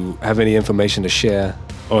if you have any information to share.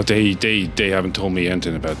 Oh, they haven't told me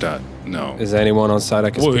anything about that. No. Is there anyone on site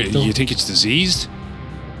I can speak to? You think it's diseased?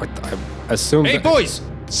 I assume. Hey, boys!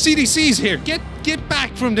 CDC's here. Get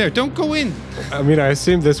back from there. Don't go in. I mean, I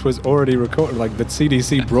assume this was already recorded. Like the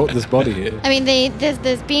CDC brought this body here. I mean,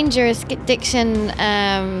 there's been jurisdiction,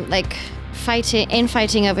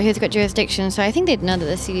 fighting over who's got jurisdiction. So I think they'd know that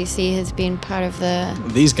the CDC has been part of the.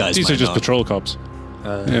 These guys. These are just patrol cops.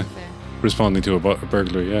 Yeah, responding to a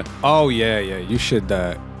burglary. Yeah. Oh yeah. You should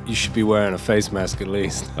be wearing a face mask at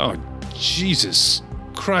least. Oh, Jesus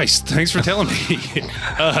Christ! Thanks for telling me.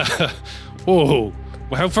 Whoa.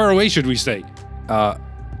 Well, how far away should we stay?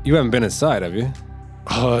 You haven't been inside, have you?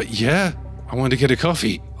 Yeah. I wanted to get a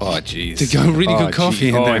coffee. Oh, jeez. They got really good coffee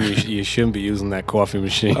in there. You shouldn't be using that coffee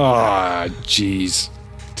machine. Oh, jeez.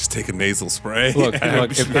 Just take a nasal spray. Look,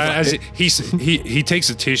 he takes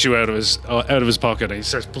a tissue out of his pocket and he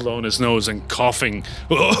starts blowing his nose and coughing.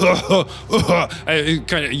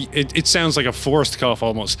 It sounds like a forced cough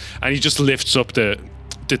almost, and he just lifts up the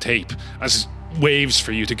tape as waves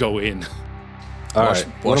for you to go in. All right,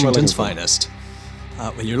 Washington's finest.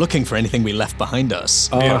 Well, you're looking for anything we left behind us.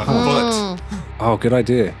 Oh, good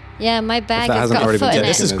idea. Yeah, my bag that has hasn't got a already been foot in taken. it.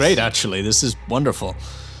 This is great, actually. This is wonderful.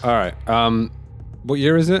 All right. What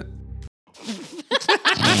year is it? Just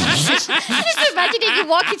imagining you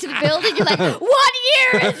walk into the building, you're like, what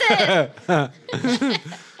year is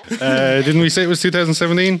it? Didn't we say it was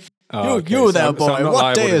 2017? Oh, you there, boy.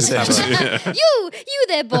 What day is it? You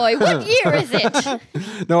there, boy. What year is it?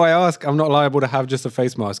 No, I ask. I'm not liable to have just a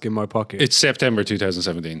face mask in my pocket. It's September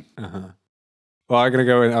 2017. Well, I'm gonna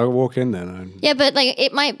go in. I'll walk in then. Yeah, but like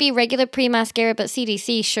it might be regular pre-mascara, but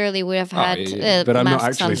CDC surely would have had but I'm not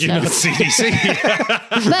masks on actually- You're not stuff.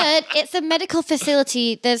 CDC. But it's a medical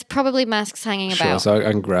facility. There's probably masks hanging Sure. about. So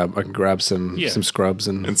I can grab some scrubs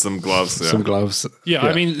and some gloves. Yeah. some gloves. Yeah,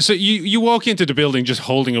 I mean, so you walk into the building just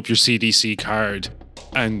holding up your CDC card,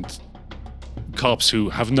 and cops who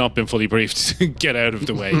have not been fully briefed get out of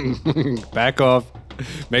the way. Back off.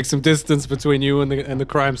 Make some distance between you and the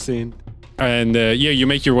crime scene. And you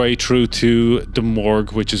make your way through to the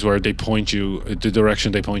morgue, which is where they point you, the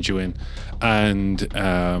direction they point you in. And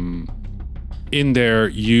in there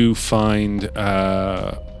you find, did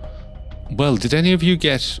any of you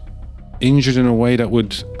get injured in a way that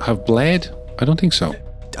would have bled? I don't think so.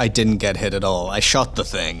 I didn't get hit at all. I shot the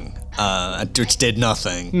thing, which did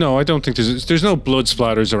nothing. No, I don't think there's no blood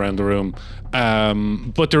splatters around the room.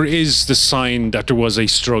 But there is the sign that there was a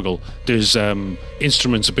struggle. There's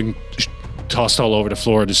instruments have been tossed all over the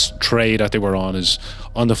floor. This tray that they were on is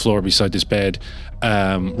on the floor beside this bed,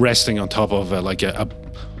 resting on top of a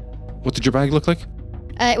what did your bag look like?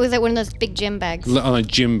 It was like one of those big gym bags. On a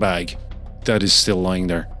gym bag that is still lying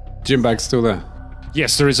there. Gym bag's still there.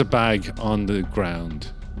 Yes, there is a bag on the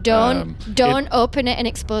ground. Don't open it and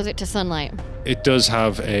expose it to sunlight. It does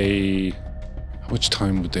have a... How much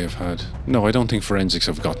time would they have had? No, I don't think forensics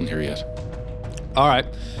have gotten here yet. All right.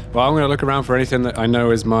 Well, I'm going to look around for anything that I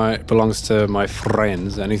know belongs to my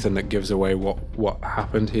friends. Anything that gives away what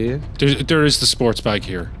happened here. There is the sports bag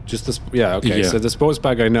here. Just okay. Yeah. So the sports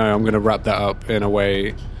bag, I know I'm going to wrap that up in a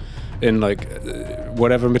way, in like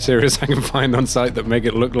whatever materials I can find on site that make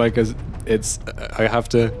it look like I have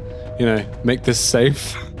to, make this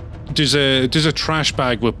safe. There's a trash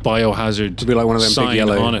bag with biohazard To be like one of them big sign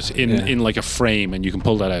yellow- on it in like a frame, and you can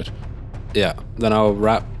pull that out. Yeah. Then I'll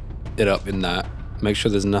wrap it up in that. Make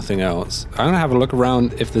sure there's nothing else. I'm going to have a look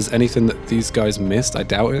around if there's anything that these guys missed. I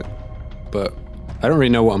doubt it. But I don't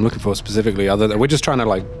really know what I'm looking for specifically, other than we're just trying to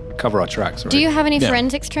like cover our tracks, right? Do you have any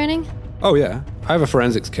forensics training? Oh yeah. I have a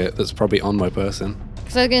forensics kit that's probably on my person.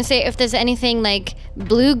 So I was going to say, if there's anything like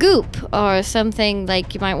blue goop or something,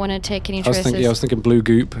 like you might want to take any traces. I was thinking blue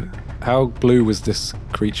goop. How blue was this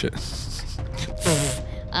creature?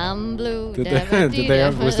 I'm blue.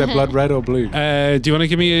 Was their blood red or blue? Do you want to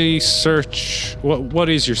give me a search? What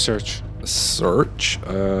is your search? Search.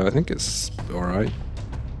 I think it's all right.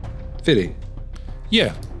 50.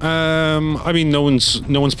 Yeah. I mean, no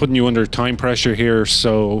one's putting you under time pressure here,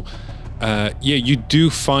 so you do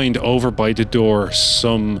find over by the door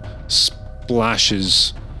some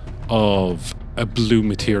splashes of a blue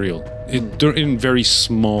material. They're in very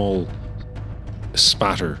small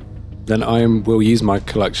spatter. Then will use my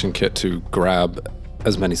collection kit to grab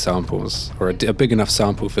as many samples, or a big enough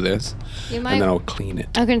sample for this, and then I'll clean it.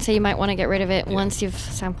 I was going to say you might want to get rid of it once you've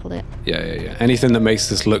sampled it. Yeah. Anything that makes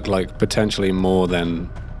this look like potentially more than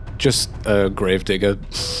just a grave digger.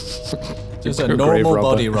 Just a normal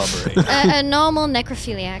body robbery. a normal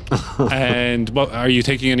necrophiliac. And are you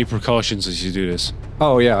taking any precautions as you do this?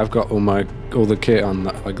 Oh yeah, I've got all the kit on,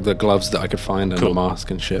 like the gloves that I could find and the mask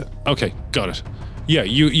and shit. Okay, got it. Yeah,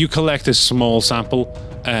 you collect a small sample,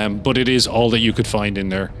 but it is all that you could find in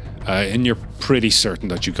there, and you're pretty certain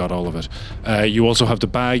that you got all of it. You also have the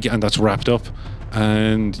bag, and that's wrapped up.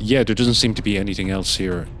 And yeah, there doesn't seem to be anything else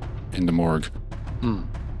here in the morgue.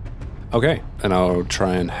 Okay, and I'll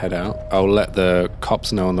try and head out. I'll let the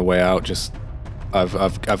cops know on the way out. Just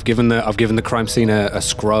I've given the crime scene a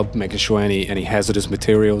scrub, making sure any hazardous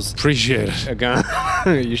materials. Appreciate it. Again,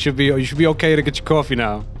 you should be okay to get your coffee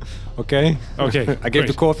now. Okay. Okay. I gave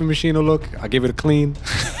the coffee machine a look. I gave it a clean.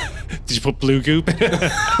 Did you put blue goop?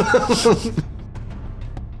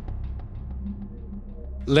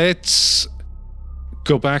 Let's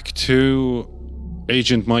go back to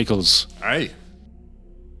Agent Michaels. Aye.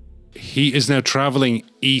 He is now traveling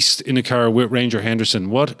east in a car with Ranger Henderson.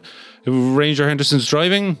 What? Ranger Henderson's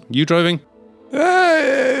driving? You driving?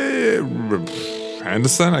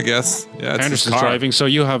 Henderson, I guess. Yeah, it's Henderson's driving, so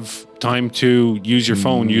you have time to use your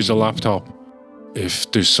phone, use a laptop, if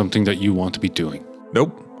there's something that you want to be doing.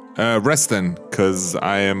 Nope. Resting, because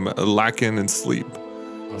I am lacking in sleep.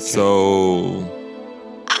 Okay. So...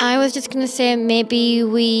 I was just going to say maybe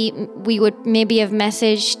we would maybe have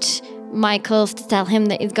messaged Michaels to tell him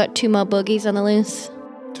that he's got 2 more buggies on the loose.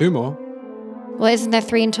 2 more? Well, isn't there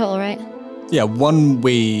 3 in total, right? Yeah, 1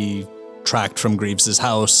 we tracked from Greaves's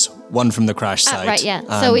house, 1 from the crash site. Right, yeah.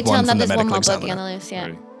 So we tell him that there's 1 more examiner. buggy on the loose,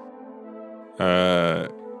 yeah.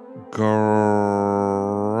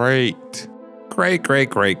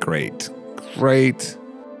 Great.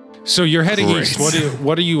 So you're heading east.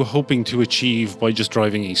 What are you hoping to achieve by just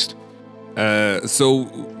driving east? So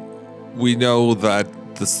we know that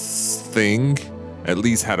this thing at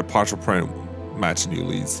least had a partial print matching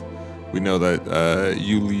Yuli's. We know that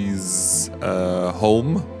Yuli's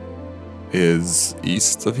home is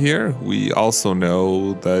east of here. We also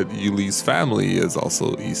know that Yuli's family is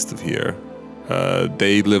also east of here.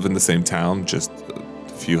 They live in the same town, just a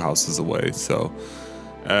few houses away. So,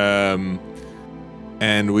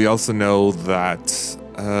 and we also know that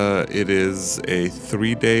it is a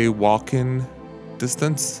 3-day walk-in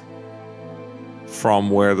distance from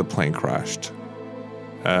where the plane crashed.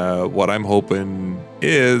 What I'm hoping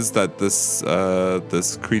is that this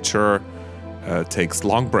creature takes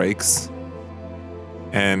long breaks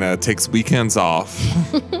and takes weekends off.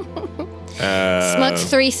 Smokes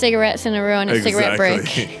 3 cigarettes in a row on a cigarette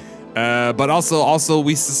break. But also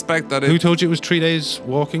we suspect that Who told you it was 3 days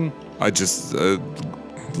walking? I just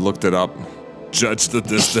looked it up, judged the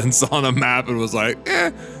distance on a map, and was like,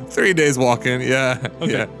 3 days walking. Yeah,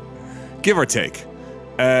 okay. Yeah, give or take.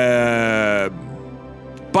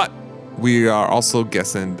 But we are also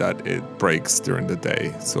guessing that it breaks during the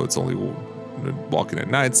day, so it's only walking at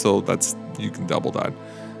night. So you can double that.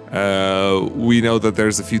 We know that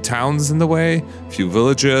there's a few towns in the way, a few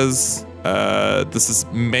villages. This is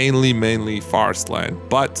mainly forest land,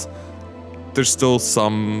 but there's still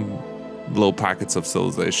some little packets of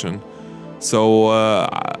civilization. So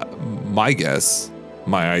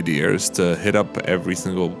my idea is to hit up every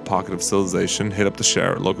single pocket of civilization, hit up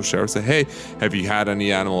the local sheriff, say, hey, have you had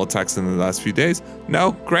any animal attacks in the last few days?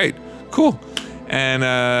 No? Great. Cool. And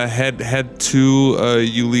head to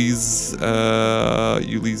Yuli's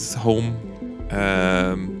home.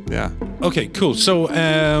 Yeah. Okay, cool. So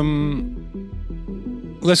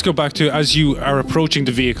let's go back to, as you are approaching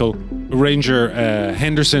the vehicle, Ranger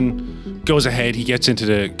Henderson goes ahead. He gets into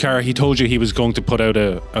the car. He told you he was going to put out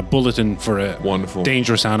a bulletin for a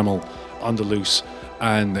dangerous animal on the loose.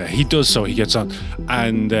 And he does so. He gets on.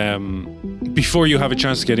 And before you have a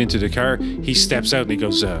chance to get into the car, he steps out and he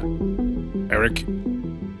goes, Eric,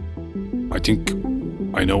 I think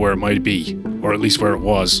I know where it might be, or at least where it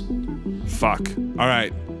was. Fuck. All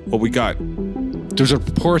right. What we got? There's a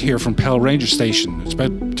report here from Pell Ranger Station. It's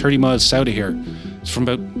about 30 miles south of here. It's from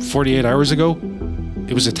about 48 hours ago.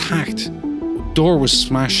 It was attacked. Door was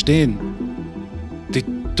smashed in. They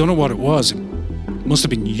don't know what it was. It must have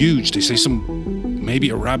been huge. They say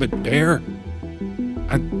maybe a rabid bear.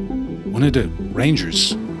 And one of the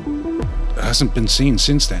rangers hasn't been seen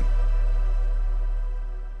since then.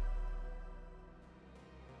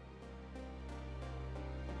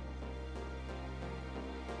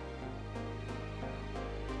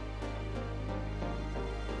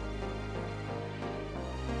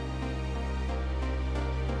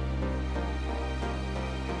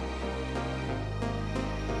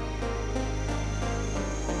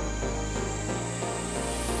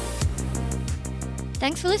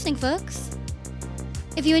 Thanks for listening, folks.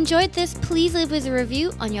 If you enjoyed this, please leave us a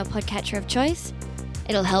review on your podcatcher of choice.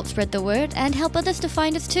 It'll help spread the word and help others to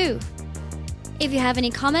find us too. If you have any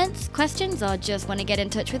comments, questions, or just want to get in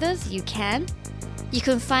touch with us, you can. You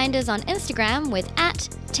can find us on Instagram with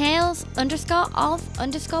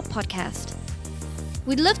 @tales_of_podcast.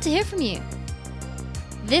 We'd love to hear from you.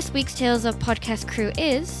 This week's Tales of Podcast crew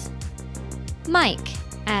is Mike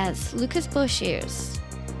as Lucas Boshiers,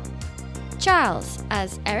 Charles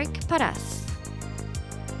as Eric Paras,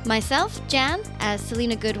 myself, Jan, as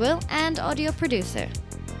Selena Goodwill and audio producer,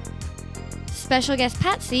 special guest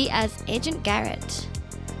Patsy as Agent Garrett,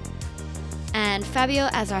 and Fabio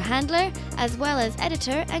as our handler, as well as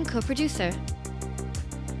editor and co-producer.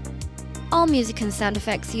 All music and sound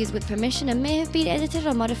effects used with permission and may have been edited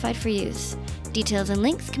or modified for use. Details and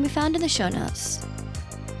links can be found in the show notes.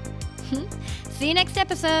 See you next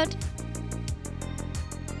episode!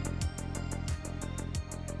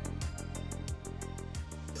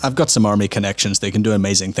 I've got some army connections. They can do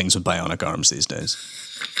amazing things with bionic arms these days.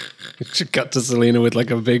 She cut to Selena with like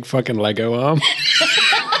a big fucking Lego arm.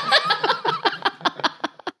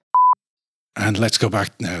 And let's go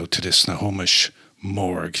back now to the Snohomish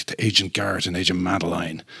morgue, to Agent Garrett and Agent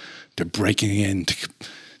Madeline. They're breaking in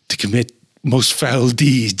to commit most foul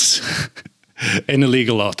deeds. An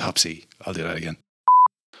illegal autopsy. I'll do that again.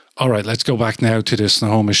 All right, let's go back now to the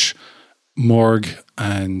Snohomish morgue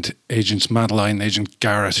and Agents Madeline and Agent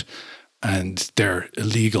Garrett and their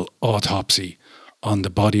illegal autopsy on the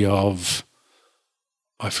body of...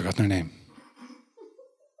 I've forgotten her name.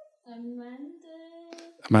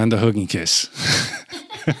 Amanda Hugginkiss.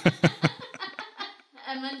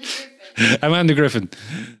 Amanda Griffin.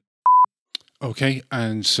 Okay,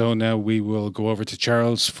 and so now we will go over to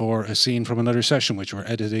Charles for a scene from another session, which we're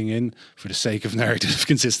editing in for the sake of narrative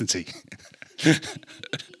consistency.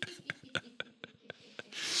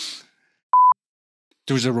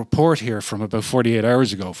 There was a report here from about 48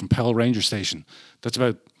 hours ago from Powell Ranger Station. That's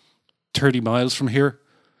about 30 miles from here.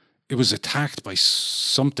 It was attacked by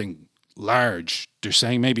something large. They're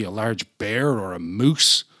saying maybe a large bear or a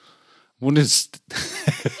moose. One is... Did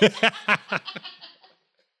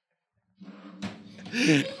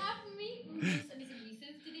they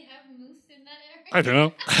have moose in that area? I don't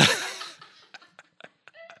know.